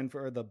punchline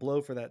for the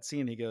blow for that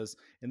scene. He goes,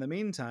 in the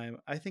meantime,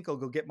 I think I'll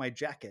go get my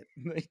jacket.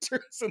 And he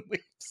turns and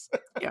leaves.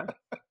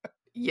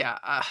 Yeah.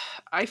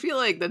 I feel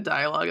like the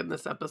dialogue in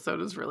this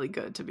episode is really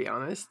good, to be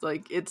honest.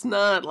 Like, it's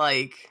not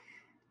like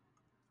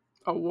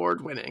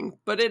award winning,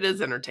 but it is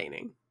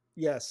entertaining.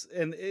 Yes,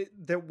 and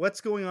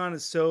what's going on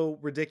is so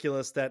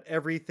ridiculous that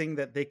everything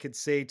that they could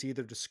say to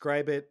either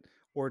describe it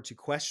or to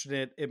question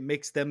it, it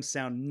makes them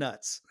sound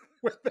nuts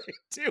when they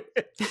do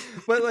it.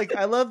 But like,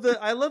 I love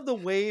the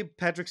way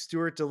Patrick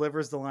Stewart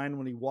delivers the line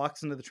when he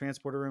walks into the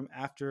transporter room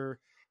after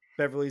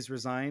Beverly's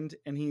resigned,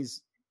 and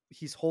he's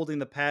holding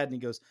the pad, and he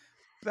goes,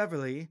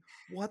 Beverly,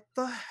 what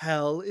the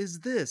hell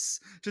is this?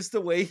 Just the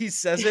way he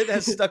says it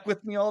has stuck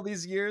with me all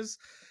these years,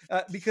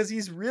 because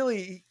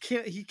he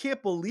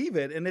can't believe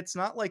it. And it's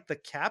not like the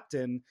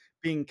captain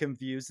being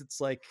confused. It's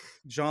like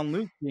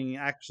Jean-Luc being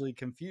actually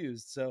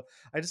confused. So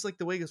I just like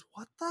the way he goes,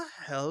 what the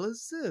hell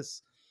is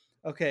this?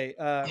 Okay.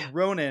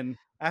 Ronan,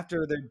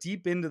 after they're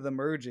deep into the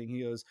merging,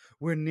 he goes,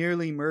 we're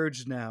nearly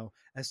merged now.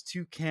 As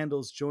two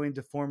candles join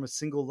to form a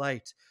single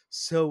light,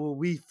 so will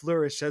we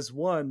flourish as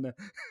one.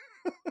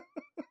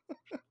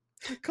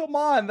 Come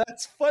on,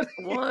 that's funny.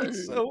 One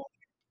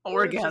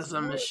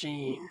orgasm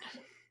machine.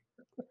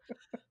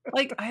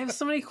 Like, I have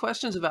so many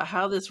questions about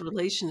how this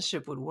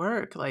relationship would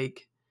work.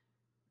 Like,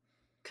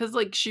 because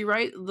like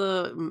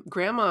the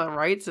grandma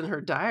writes in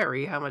her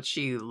diary how much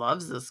she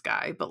loves this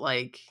guy, but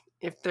like,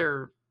 if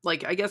they're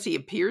like, I guess he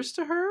appears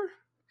to her.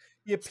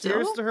 He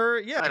appears to her,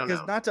 yeah, because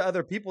know. Not to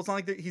other people. It's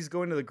not like he's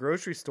going to the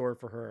grocery store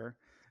for her,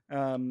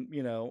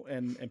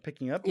 and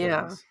picking up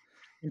things.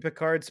 And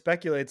Picard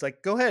speculates,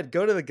 like, go ahead,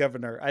 go to the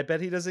governor. I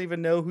bet he doesn't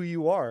even know who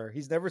you are.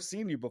 He's never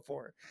seen you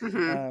before.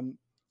 So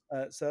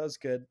that was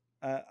good.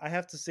 I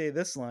have to say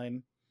this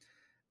line.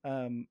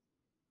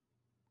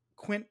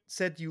 Quint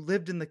said you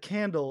lived in the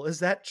candle. Is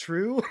that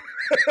true?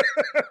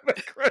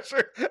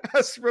 Crusher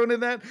asks Ronan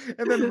that.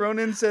 And then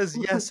Ronan says,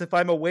 yes, if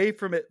I'm away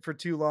from it for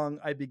too long,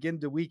 I begin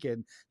to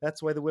weaken.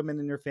 That's why the women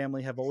in your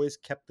family have always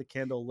kept the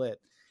candle lit.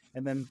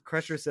 And then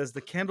Crusher says,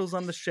 the candle's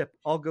on the ship.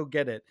 I'll go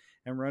get it.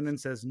 And Ronan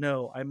says,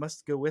 no, I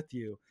must go with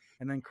you.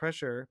 And then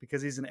Crusher,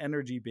 because he's an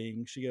energy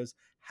being, she goes,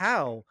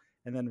 how?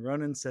 And then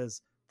Ronan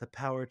says, the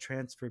power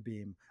transfer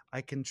beam. I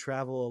can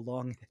travel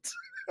along it.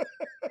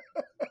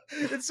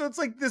 And so it's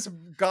like this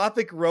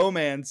gothic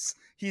romance.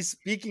 He's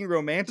speaking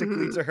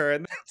romantically to her,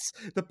 and that's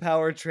the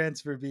power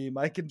transfer beam.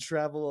 I can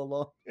travel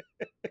along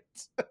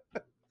it.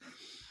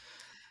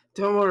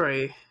 Don't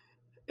worry.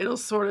 It'll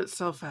sort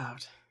itself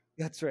out.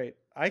 That's right.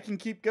 I can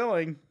keep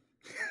going.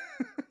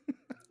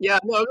 Yeah,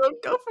 no,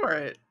 go for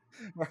it.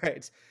 All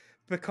right.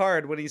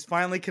 Picard, when he's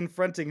finally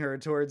confronting her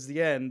towards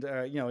the end,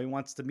 he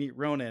wants to meet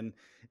Ronan,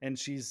 and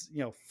she's,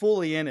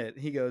 fully in it.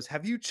 He goes,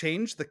 have you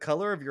changed the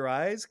color of your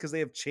eyes? Because they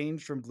have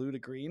changed from blue to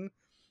green.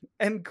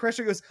 And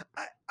Crusher goes,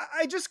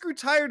 I just grew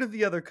tired of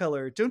the other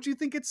color. Don't you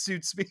think it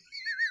suits me?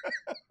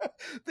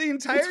 The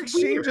entire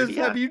exchange is,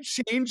 have you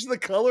changed the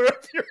color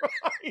of your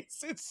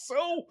eyes? It's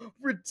so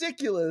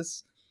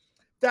ridiculous.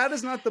 That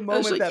is not the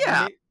moment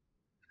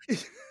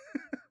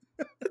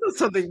That's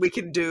something we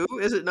can do,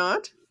 is it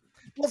not?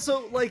 Well,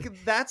 so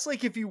like that's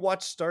like if you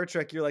watch Star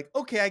Trek, you're like,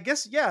 okay, I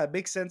guess it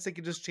makes sense. They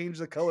could just change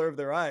the color of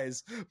their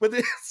eyes, but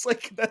it's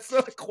like that's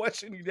not a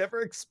question you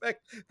never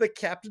expect the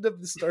captain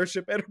of the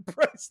Starship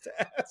Enterprise to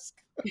ask.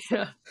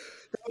 Yeah,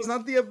 that was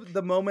not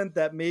the moment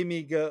that made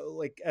me go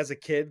like as a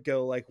kid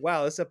go like,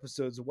 wow, this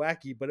episode's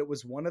wacky. But it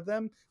was one of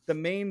them. The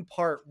main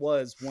part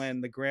was when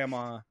the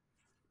grandma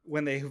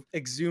when they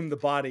exhume the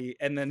body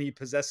and then he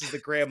possesses the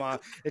grandma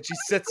and she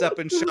sits up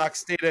and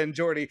shocks Data and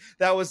Geordi.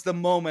 That was the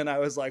moment I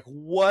was like,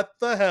 what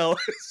the hell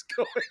is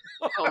going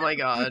on? Oh my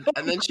God.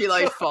 And then she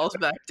like falls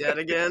back dead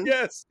again.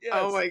 Yes.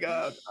 Oh my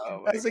God.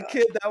 Oh my As a God.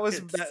 kid,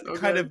 that So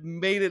kind good. of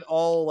made it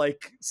all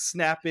like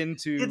snap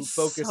into It's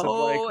focus so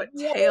of like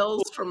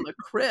Tales from the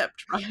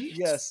Crypt, right?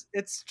 Yes,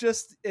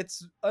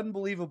 it's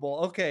unbelievable.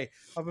 Okay,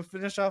 I'm gonna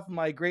finish off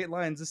my great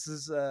lines. This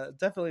is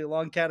definitely a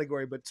long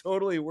category, but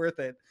totally worth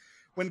it.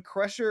 When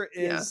Crusher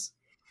is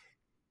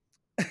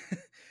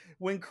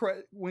when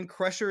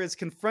Crusher is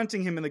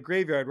confronting him in the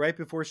graveyard right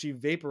before she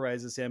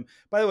vaporizes him.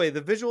 By the way, the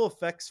visual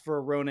effects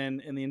for Ronan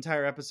in the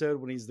entire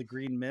episode when he's the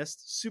green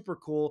mist, super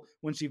cool.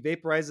 When she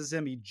vaporizes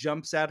him, he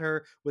jumps at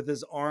her with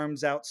his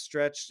arms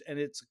outstretched, and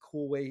it's a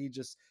cool way he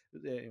just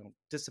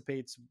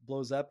dissipates,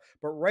 blows up.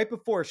 But right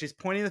before, she's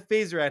pointing the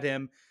phaser at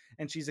him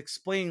and she's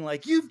explaining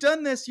like, you've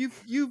done this,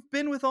 you've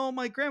been with all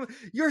my grandma,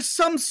 you're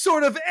some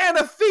sort of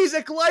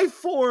anaphasic life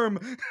form.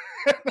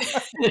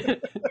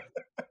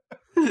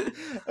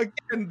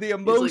 Again, the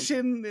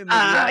emotion and the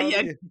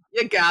reality.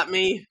 You got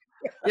me.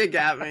 You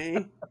got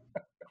me.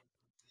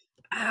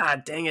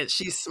 Dang it.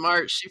 She's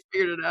smart. She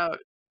figured it out.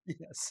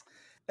 Yes.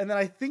 And then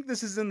I think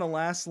this is in the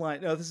last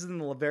line. No, this is in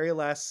the very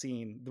last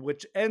scene,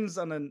 which ends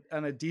on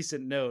a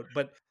decent note.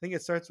 But I think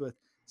it starts with,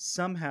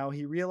 somehow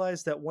he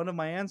realized that one of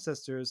my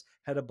ancestors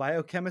had a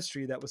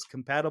biochemistry that was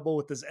compatible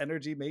with his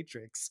energy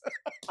matrix.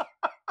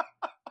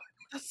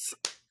 That's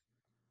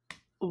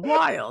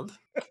wild.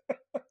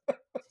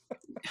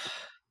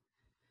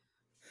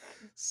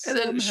 And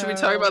then should we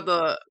talk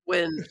about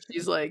when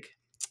she's like,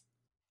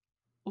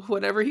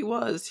 whatever he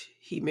was,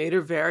 he made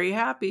her very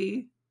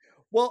happy.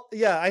 Well,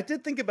 yeah, I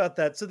did think about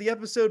that. So the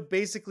episode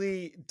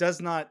basically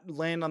does not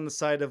land on the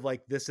side of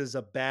like, this is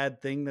a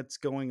bad thing that's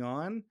going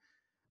on.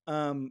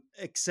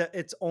 Except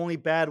it's only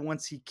bad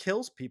once he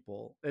kills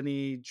people and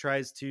he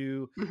tries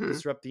to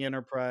disrupt the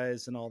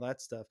Enterprise and all that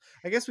stuff.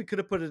 I guess we could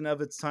have put it in of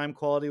its time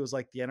quality was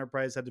like the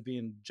Enterprise had to be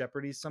in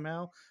jeopardy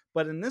somehow.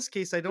 But in this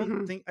case, I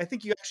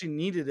think you actually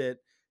needed it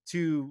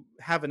to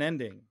have an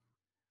ending,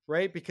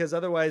 right? Because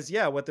otherwise,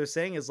 yeah, what they're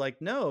saying is like,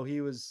 no,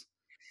 he was,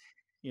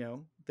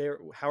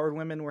 Howard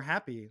women were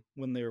happy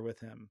when they were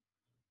with him.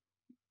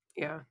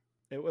 Yeah.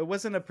 It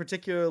wasn't a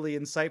particularly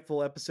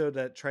insightful episode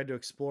that tried to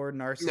explore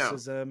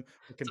narcissism,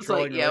 or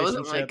controlling relationships. It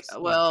wasn't like,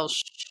 well,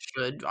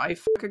 should I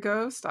fuck a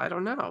ghost? I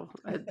don't know.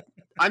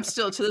 I'm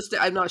still, to this day,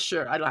 I'm not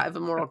sure. I don't have a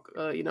moral,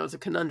 it's a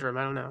conundrum.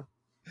 I don't know.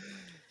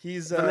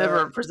 If I'm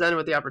ever presented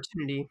with the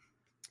opportunity.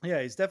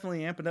 Yeah, he's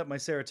definitely amping up my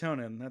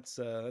serotonin. That's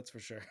for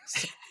sure.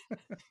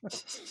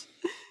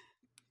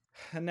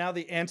 And now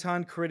the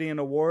Anton Caridian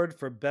Award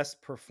for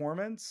Best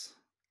Performance.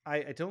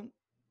 I don't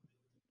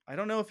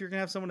know if you're gonna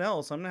have someone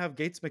else. I'm gonna have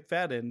Gates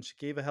McFadden. She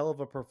gave a hell of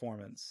a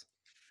performance.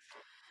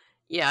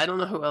 Yeah, I don't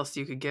know who else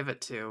you could give it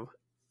to.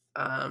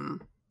 I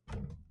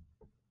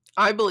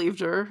believed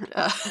her.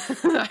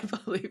 I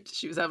believed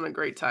she was having a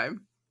great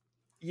time.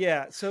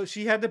 Yeah, so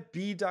she had to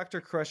be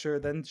Dr. Crusher,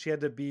 then she had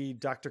to be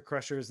Dr.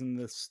 Crusher's in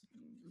the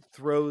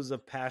throes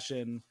of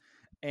passion.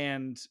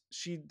 And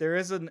there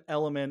is an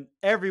element,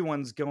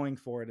 everyone's going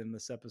for it in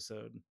this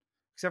episode,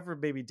 except for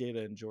maybe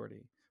Data and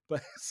Geordi.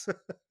 But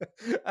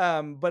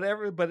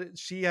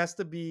she has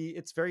to be,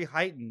 it's very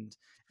heightened,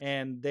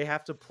 and they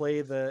have to play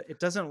it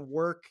doesn't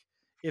work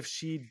if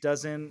she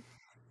doesn't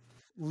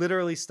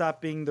literally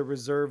stop being the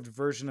reserved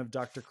version of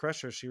Dr.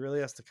 Crusher. She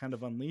really has to kind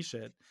of unleash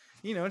it,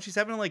 and she's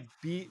having to like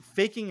be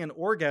faking an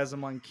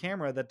orgasm on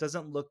camera that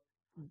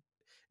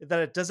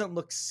it doesn't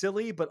look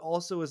silly, but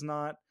also is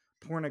not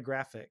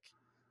pornographic.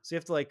 So you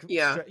have to like,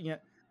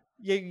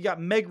 you got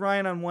Meg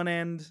Ryan on one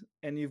end,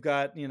 and you've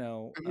got,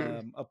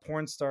 a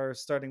porn star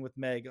starting with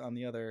Meg on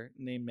the other,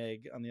 named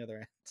Meg on the other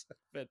end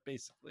of it,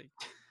 basically.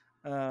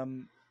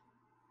 And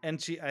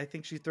I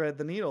think she threaded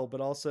the needle, but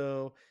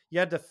also you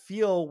had to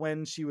feel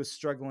when she was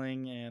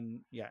struggling. And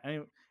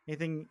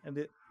anything,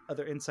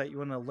 other insight you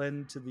want to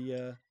lend to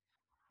the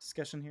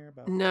discussion here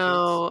about?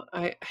 No,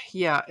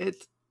 she had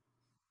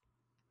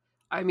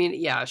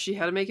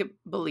to make it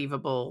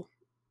believable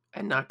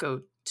and not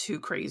go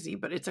too crazy,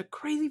 but it's a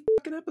crazy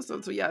fucking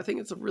episode. So yeah, I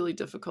think it's a really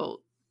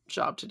difficult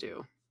job to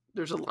do.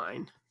 There's a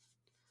line.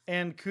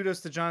 And kudos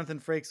to Jonathan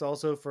Frakes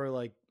also for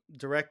like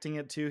directing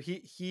it too.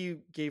 He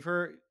gave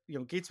her,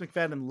 Gates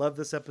McFadden loved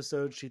this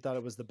episode. She thought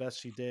it was the best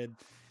she did,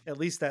 at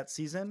least that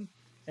season.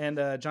 And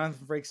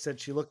Jonathan Frakes said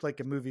she looked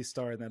like a movie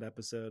star in that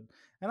episode.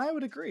 And I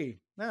would agree.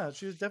 No,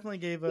 she definitely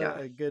gave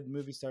a good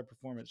movie star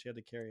performance. She had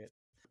to carry it.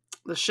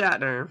 The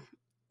Shatner.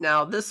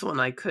 Now, this one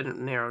I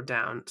couldn't narrow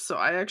down. So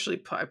I actually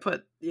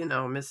put,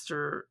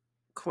 Mr.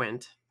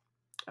 Quint.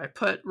 I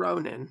put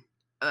Ronan.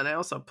 And I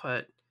also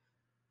put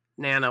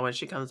Nana when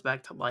she comes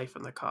back to life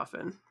in the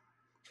coffin.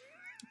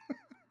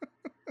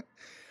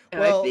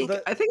 And I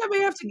think I may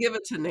have to give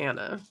it to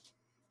Nana.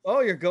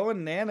 Oh, you're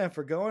going Nana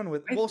for going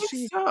with... I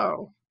think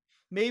so.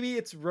 Maybe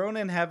it's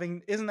Ronan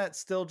isn't that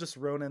still just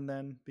Ronan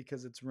then?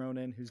 Because it's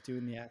Ronan who's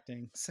doing the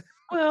acting.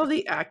 Well,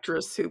 the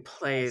actress who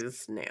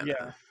plays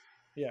Nana.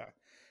 Yeah.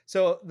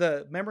 So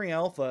the Memory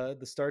Alpha,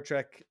 the Star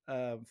Trek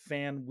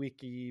fan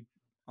wiki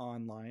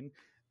online,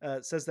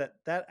 says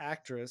that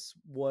actress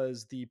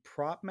was the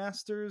prop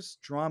master's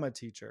drama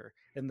teacher,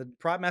 and the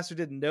prop master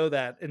didn't know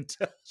that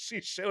until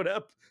she showed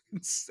up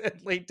and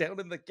laid down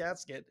in the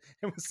casket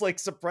and was like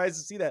surprised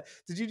to see that.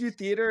 Did you do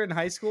theater in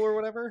high school or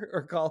whatever,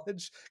 or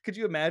college? Could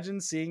you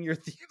imagine seeing your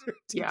theater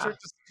teacher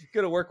just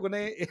go to work one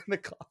day in the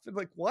coffin?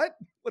 Like,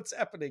 what's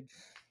happening?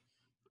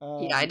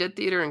 Yeah, I did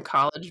theater in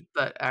college,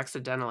 but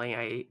accidentally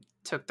I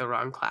took the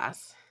wrong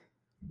class.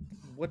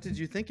 What did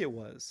you think it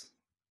was?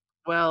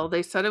 Well,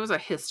 they said it was a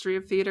history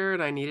of theater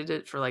and I needed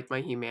it for like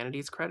my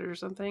humanities credit or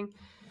something.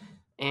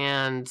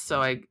 And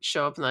so I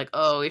show up and like,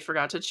 oh, we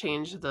forgot to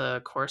change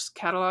the course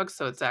catalog.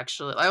 So it's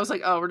actually, I was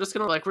like, oh, we're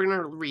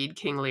gonna read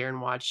King Lear and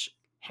watch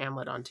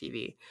Hamlet on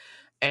TV.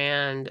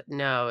 And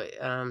no,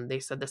 they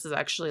said this is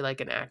actually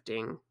like an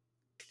acting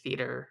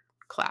theater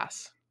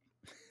class.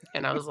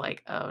 And I was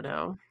like, oh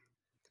no.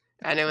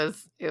 And it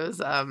was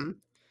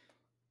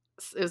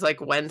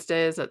like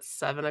Wednesdays at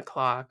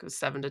 7:00. It was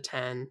 7 to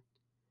 10.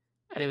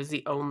 And it was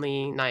the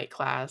only night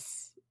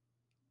class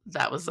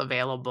that was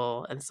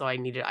available, and so I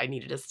needed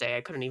to stay.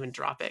 I couldn't even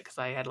drop it because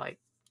I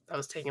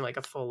was taking like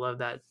a full load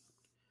that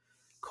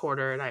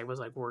quarter, and I was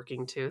like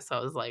working too. So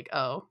I was like,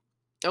 oh,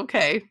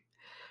 okay,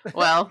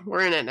 well,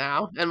 we're in it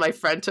now. And my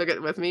friend took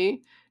it with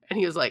me, and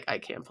he was like, I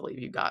can't believe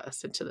you got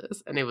us into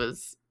this. And it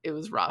was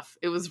rough.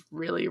 It was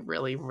really,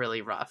 really,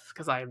 really rough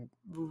because I'm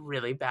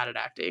really bad at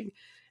acting,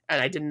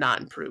 and I did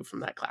not improve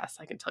from that class.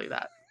 I can tell you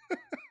that.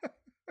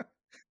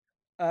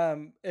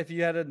 If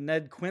you had a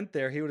Ned Quint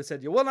there, he would have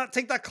said, "You will not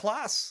take that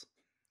class."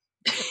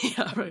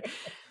 Yeah, right.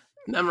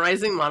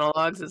 Memorizing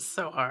monologues is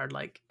so hard.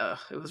 Like,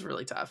 it was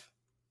really tough.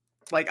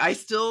 Like, I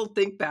still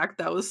think back,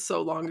 that was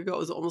so long ago. It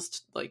was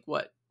almost like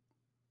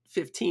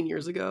 15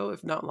 years ago,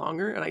 if not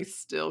longer, and I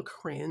still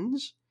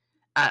cringe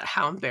at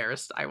how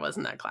embarrassed I was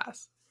in that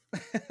class.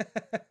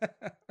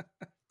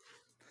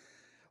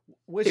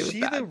 Was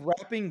she bad. The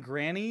rapping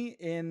granny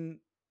in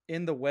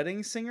The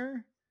Wedding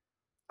Singer?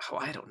 Oh,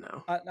 I don't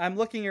know. I'm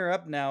looking her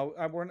up now.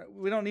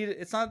 We don't need it.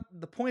 It's not,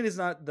 the point is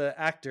not the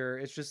actor.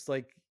 It's just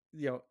like,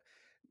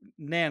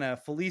 Nana,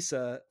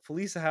 Felisa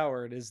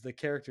Howard is the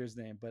character's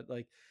name. But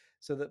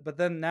but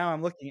then now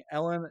I'm looking,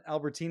 Ellen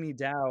Albertini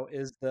Dow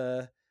is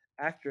the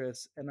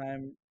actress, and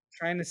I'm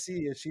trying to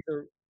see, is she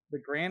the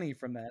granny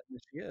from that? And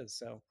she is.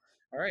 So,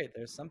 all right,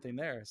 there's something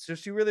there. So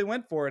she really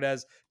went for it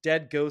as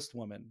dead ghost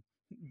woman.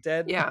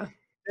 Dead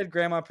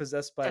grandma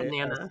possessed by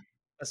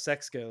a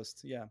sex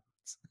ghost. Yeah.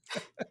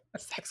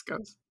 Sex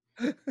ghost.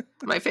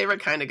 My favorite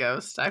kind of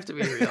ghost. I have to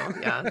be real.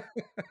 Yeah.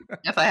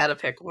 If I had to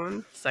pick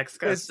one, sex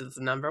ghost is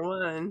number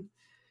one.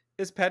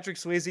 Is Patrick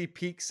Swayze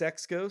peak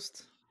sex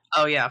ghost?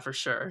 Oh yeah, for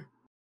sure.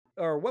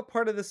 Or what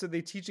part of this are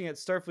they teaching at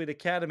Starfleet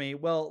Academy?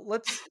 Well,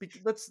 let's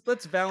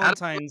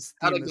Valentine's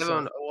how to give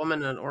a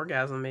woman an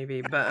orgasm,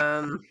 maybe.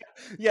 But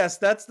yes,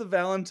 that's the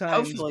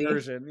Valentine's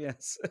version.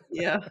 Yes.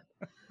 Yeah.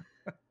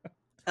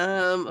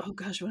 Oh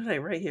gosh, what did I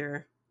write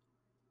here?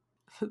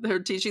 They're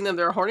teaching them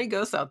there are horny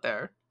ghosts out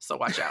there, so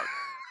watch out.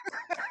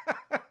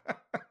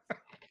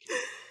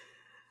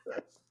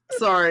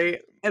 Sorry,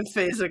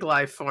 aphasic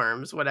life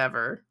forms,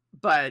 whatever,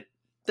 but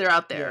they're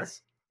out there.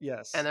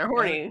 Yes. And they're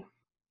horny,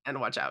 and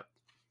watch out.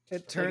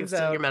 It turns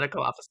out your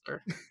medical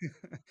officer.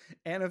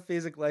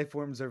 Anaphasic life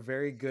forms are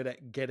very good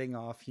at getting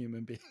off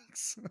human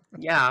beings.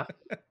 Yeah.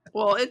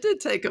 Well, it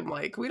did take him,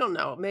 we don't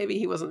know. Maybe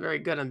he wasn't very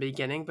good in the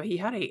beginning, but he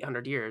had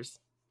 800 years.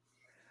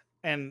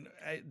 And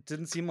it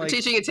didn't seem like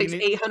teaching it takes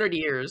 800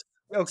 years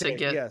to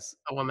get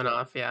a woman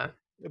off. Yeah.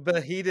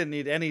 But he didn't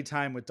need any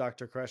time with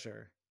Dr.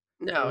 Crusher.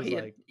 No,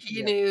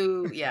 he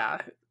knew. Yeah.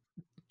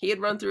 He had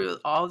run through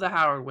all the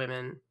Howard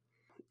women.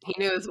 He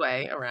knew his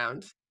way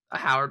around a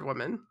Howard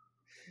woman.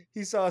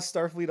 He saw a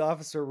Starfleet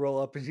officer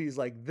roll up and he's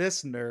like,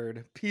 this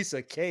nerd, piece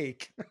of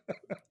cake.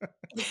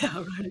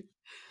 Yeah, right.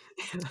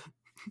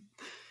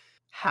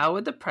 How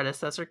would the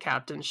predecessor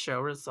captain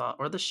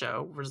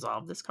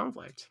resolve this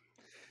conflict?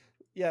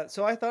 Yeah,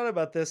 so I thought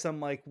about this. I'm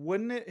like,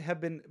 wouldn't it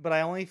have been, but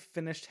I only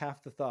finished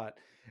half the thought.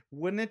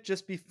 Wouldn't it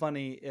just be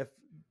funny if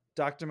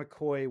Dr.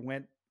 McCoy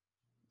went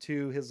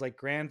to his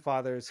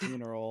grandfather's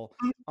funeral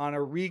on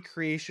a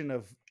recreation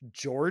of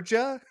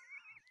Georgia?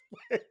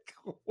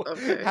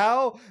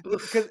 How,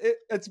 because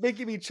it's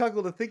making me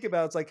chuckle to think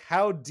about. It's like,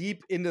 how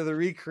deep into the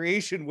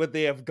recreation would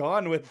they have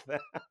gone with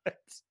that?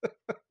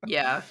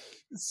 Yeah.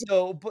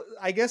 So, but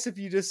I guess if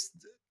you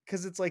just,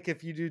 because it's like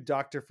if you do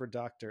Doctor for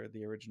Doctor,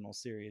 the original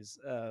series,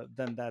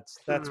 then that's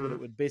what it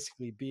would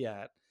basically be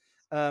at.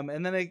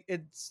 And then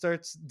it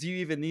starts, do you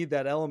even need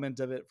that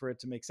element of it for it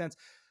to make sense?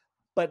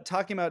 But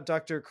talking about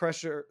Dr.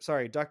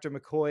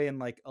 McCoy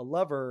and a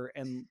lover,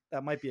 and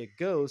that might be a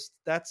ghost,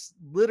 that's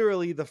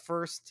literally the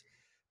first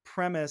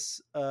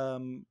premise,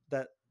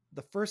 that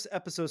the first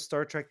episode of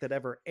Star Trek that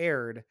ever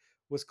aired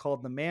was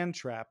called The Man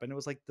Trap. And it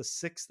was the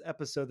 6th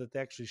episode that they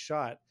actually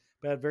shot,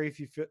 but had very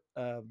few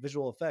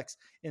visual effects.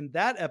 In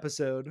that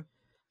episode,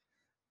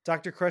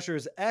 Dr.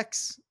 Crusher's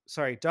ex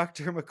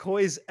Dr.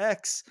 McCoy's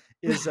ex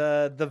is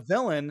the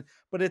villain,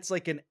 but it's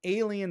like an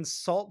alien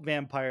salt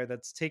vampire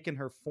that's taken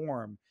her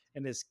form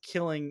and is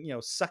killing,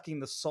 sucking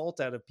the salt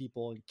out of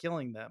people and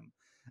killing them.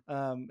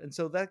 And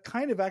so that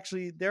kind of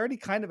actually, they already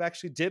kind of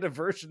actually did a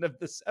version of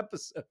this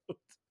episode.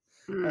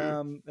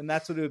 And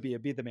that's what it would be.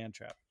 It'd be the man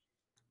trap.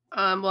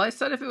 Well, I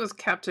said if it was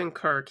Captain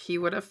Kirk, he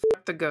would have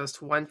fucked the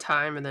ghost one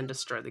time and then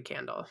destroyed the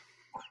candle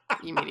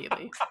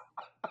immediately.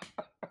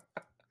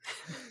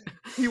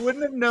 He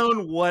wouldn't have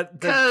known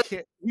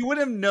he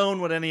wouldn't have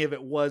known what any of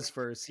it was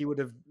first. He would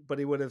have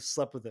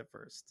slept with it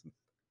first.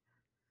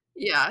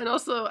 Yeah, and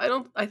also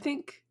I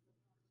think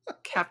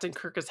Captain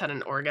Kirk has had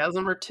an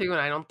orgasm or two, and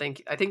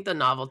I think the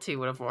novelty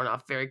would have worn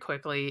off very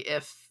quickly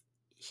if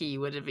he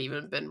would have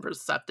even been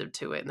receptive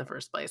to it in the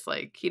first place.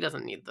 Like, he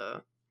doesn't need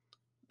the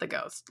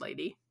ghost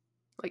lady.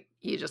 Like,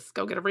 you just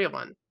go get a real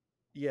one.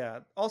 Yeah.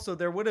 Also,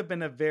 there would have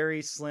been a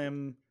very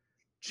slim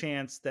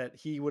chance that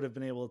he would have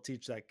been able to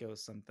teach that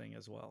ghost something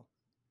as well.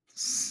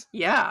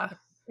 Yeah.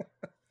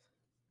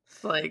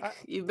 It's like,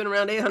 you've been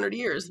around 800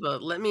 years,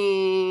 but let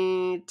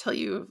me tell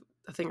you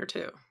a thing or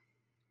two.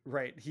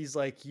 Right. He's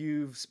like,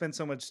 you've spent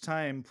so much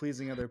time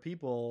pleasing other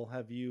people.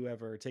 Have you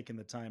ever taken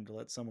the time to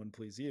let someone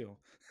please you?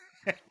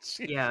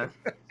 Yeah.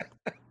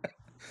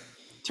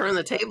 Turn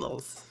the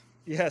tables.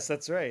 Yes,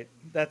 that's right.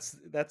 That's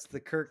the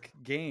Kirk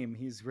game.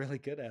 He's really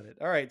good at it.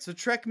 All right, so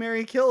Trek,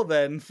 Marry, Kill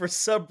then for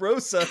Sub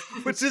Rosa,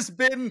 which has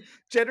been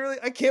generally,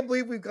 I can't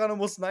believe we've gone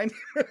almost 90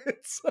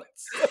 minutes on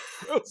Sub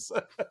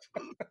Rosa.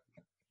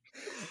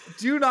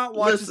 Do not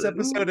watch this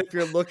episode if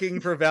you're looking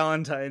for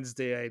Valentine's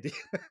Day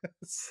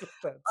ideas.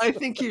 I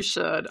think you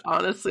should.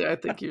 Honestly, I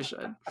think you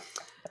should.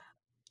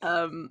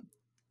 I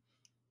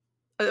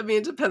mean,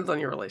 it depends on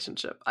your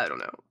relationship. I don't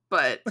know.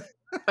 But,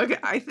 okay,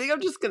 I think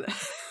I'm just going to...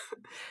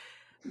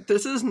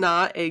 This is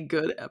not a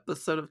good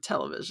episode of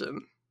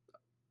television,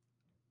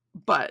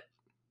 but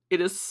it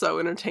is so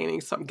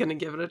entertaining, so I'm going to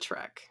give it a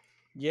Trek.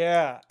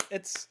 Yeah,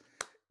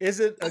 is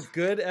it a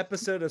good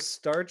episode of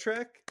Star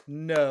Trek?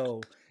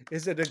 No.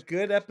 Is it a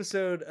good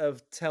episode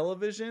of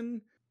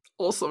television?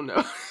 Also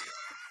no.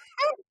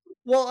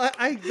 Well,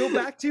 I go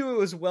back to it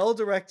was well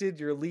directed.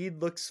 Your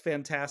lead looks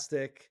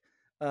fantastic.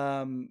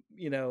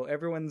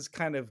 Everyone's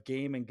kind of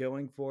game and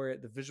going for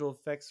it. The visual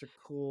effects are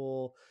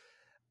cool.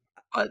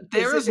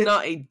 There is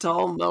not a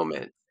dull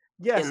moment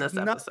in this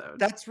episode.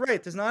 That's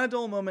right. There's not a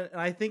dull moment, and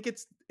I think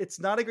it's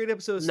not a great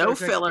episode of Star No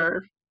Trek.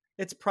 filler.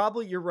 It's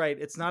probably, you're right,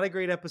 it's not a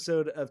great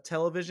episode of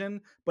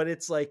television, but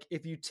it's like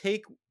if you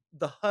take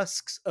the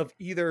husks of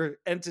either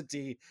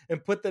entity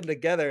and put them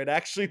together, it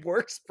actually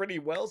works pretty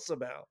well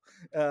somehow.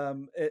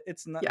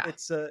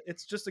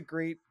 It's just a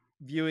great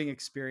viewing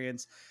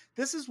experience.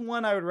 This is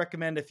one I would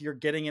recommend if you're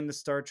getting into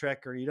Star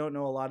Trek or you don't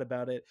know a lot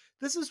about it.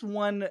 This is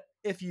one,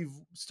 if you've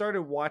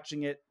started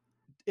watching it,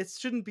 it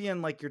shouldn't be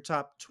in like your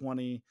top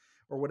 20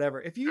 or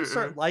whatever. If you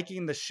start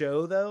liking the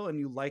show though, and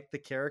you like the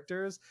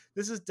characters,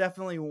 this is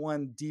definitely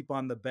one deep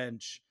on the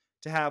bench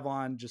to have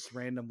on just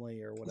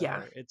randomly or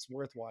whatever. Yeah. It's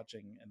worth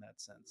watching in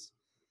that sense.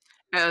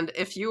 And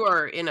if you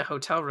are in a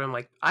hotel room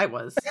like I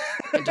was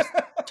and just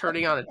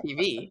turning on a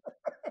TV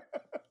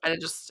and it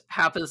just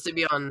happens to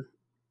be on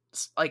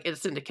like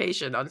its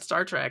syndication on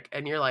Star Trek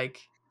and you're like,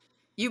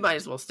 you might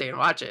as well stay and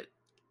watch it.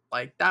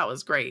 Like, that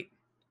was great.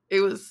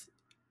 It was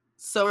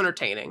so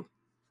entertaining.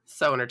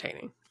 So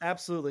entertaining.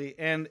 Absolutely.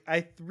 And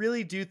I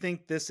really do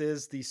think this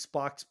is the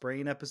Spock's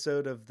Brain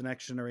episode of The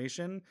Next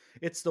Generation.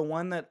 It's the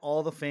one that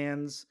all the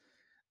fans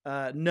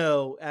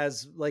know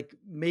as like,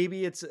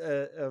 maybe it's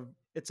a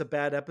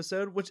bad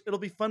episode, which it'll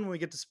be fun when we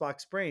get to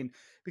Spock's Brain,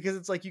 because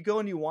it's like you go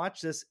and you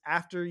watch this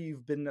after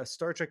you've been a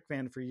Star Trek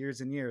fan for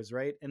years and years,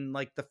 right? And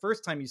like the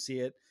first time you see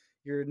it,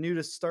 you're new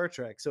to Star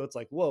Trek. So it's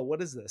like, whoa,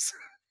 what is this?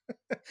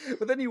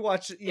 But then you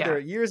watch either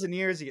years and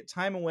years, you get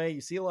time away,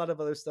 you see a lot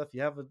of other stuff,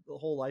 you have a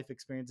whole life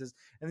experiences,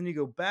 and then you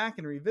go back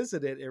and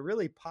revisit it. It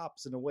really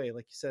pops in a way.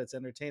 Like you said, it's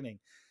entertaining.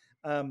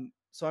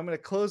 So I'm going to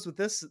close with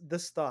this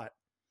thought.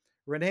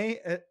 Rene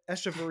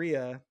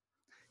Echeverria,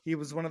 he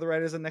was one of the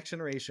writers of Next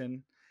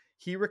Generation.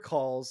 He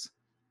recalls,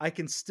 I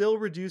can still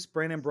reduce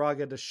Brandon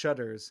Braga to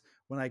shudders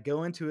when I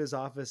go into his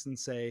office and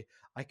say,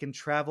 I can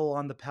travel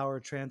on the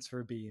power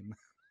transfer beam.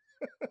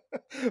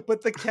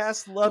 But the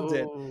cast loved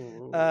it.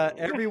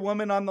 Every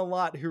woman on the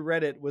lot who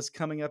read it was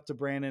coming up to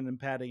Brandon and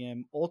patting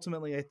him.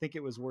 Ultimately, I think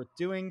it was worth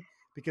doing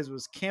because it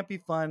was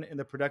campy fun and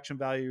the production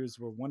values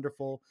were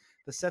wonderful.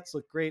 The sets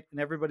looked great and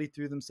everybody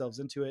threw themselves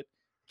into it.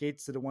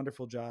 Gates did a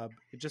wonderful job.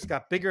 It just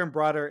got bigger and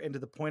broader, and to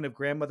the point of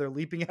grandmother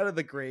leaping out of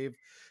the grave.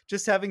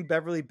 Just having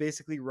Beverly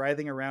basically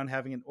writhing around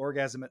having an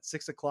orgasm at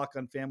 6 o'clock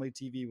on family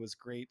TV was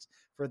great.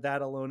 For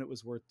that alone, it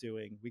was worth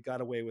doing. We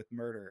got away with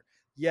murder.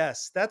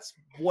 Yes, that's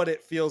what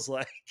it feels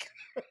like.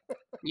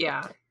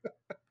 Yeah.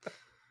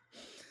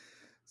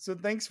 So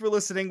thanks for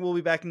listening. We'll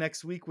be back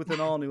next week with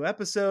an all new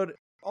episode.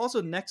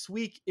 Also, next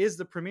week is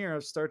the premiere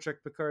of Star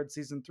Trek Picard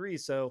Season 3.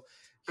 So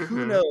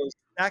who knows?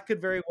 That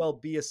could very well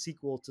be a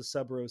sequel to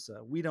Sub Rosa.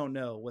 We don't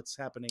know what's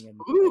happening in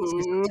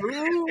Season 3.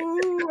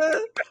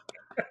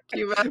 Can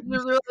you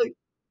imagine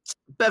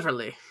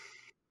Beverly?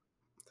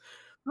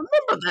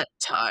 Remember that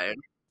time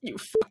you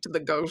fucked the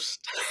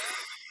ghost?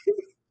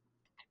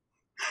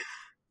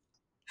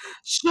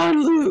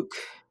 Jean-Luc,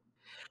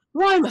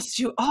 why must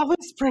you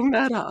always bring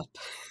that up?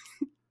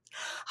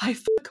 I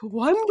fuck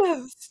one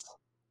ghost.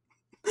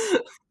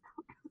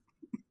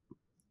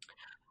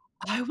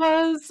 I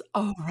was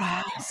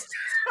aroused.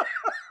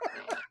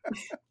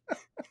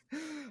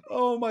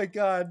 Oh my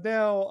God!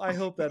 Now I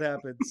hope that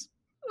happens.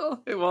 Oh,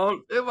 it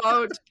won't. It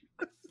won't.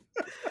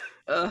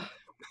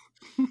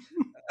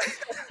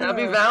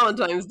 Happy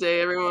Valentine's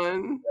Day,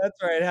 everyone. That's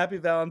right. Happy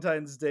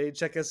Valentine's Day.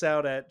 Check us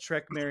out at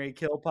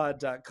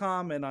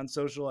trekmarrykillpod.com and on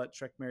social at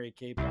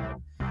trekmarrykpod.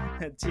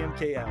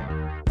 TMK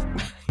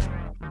out.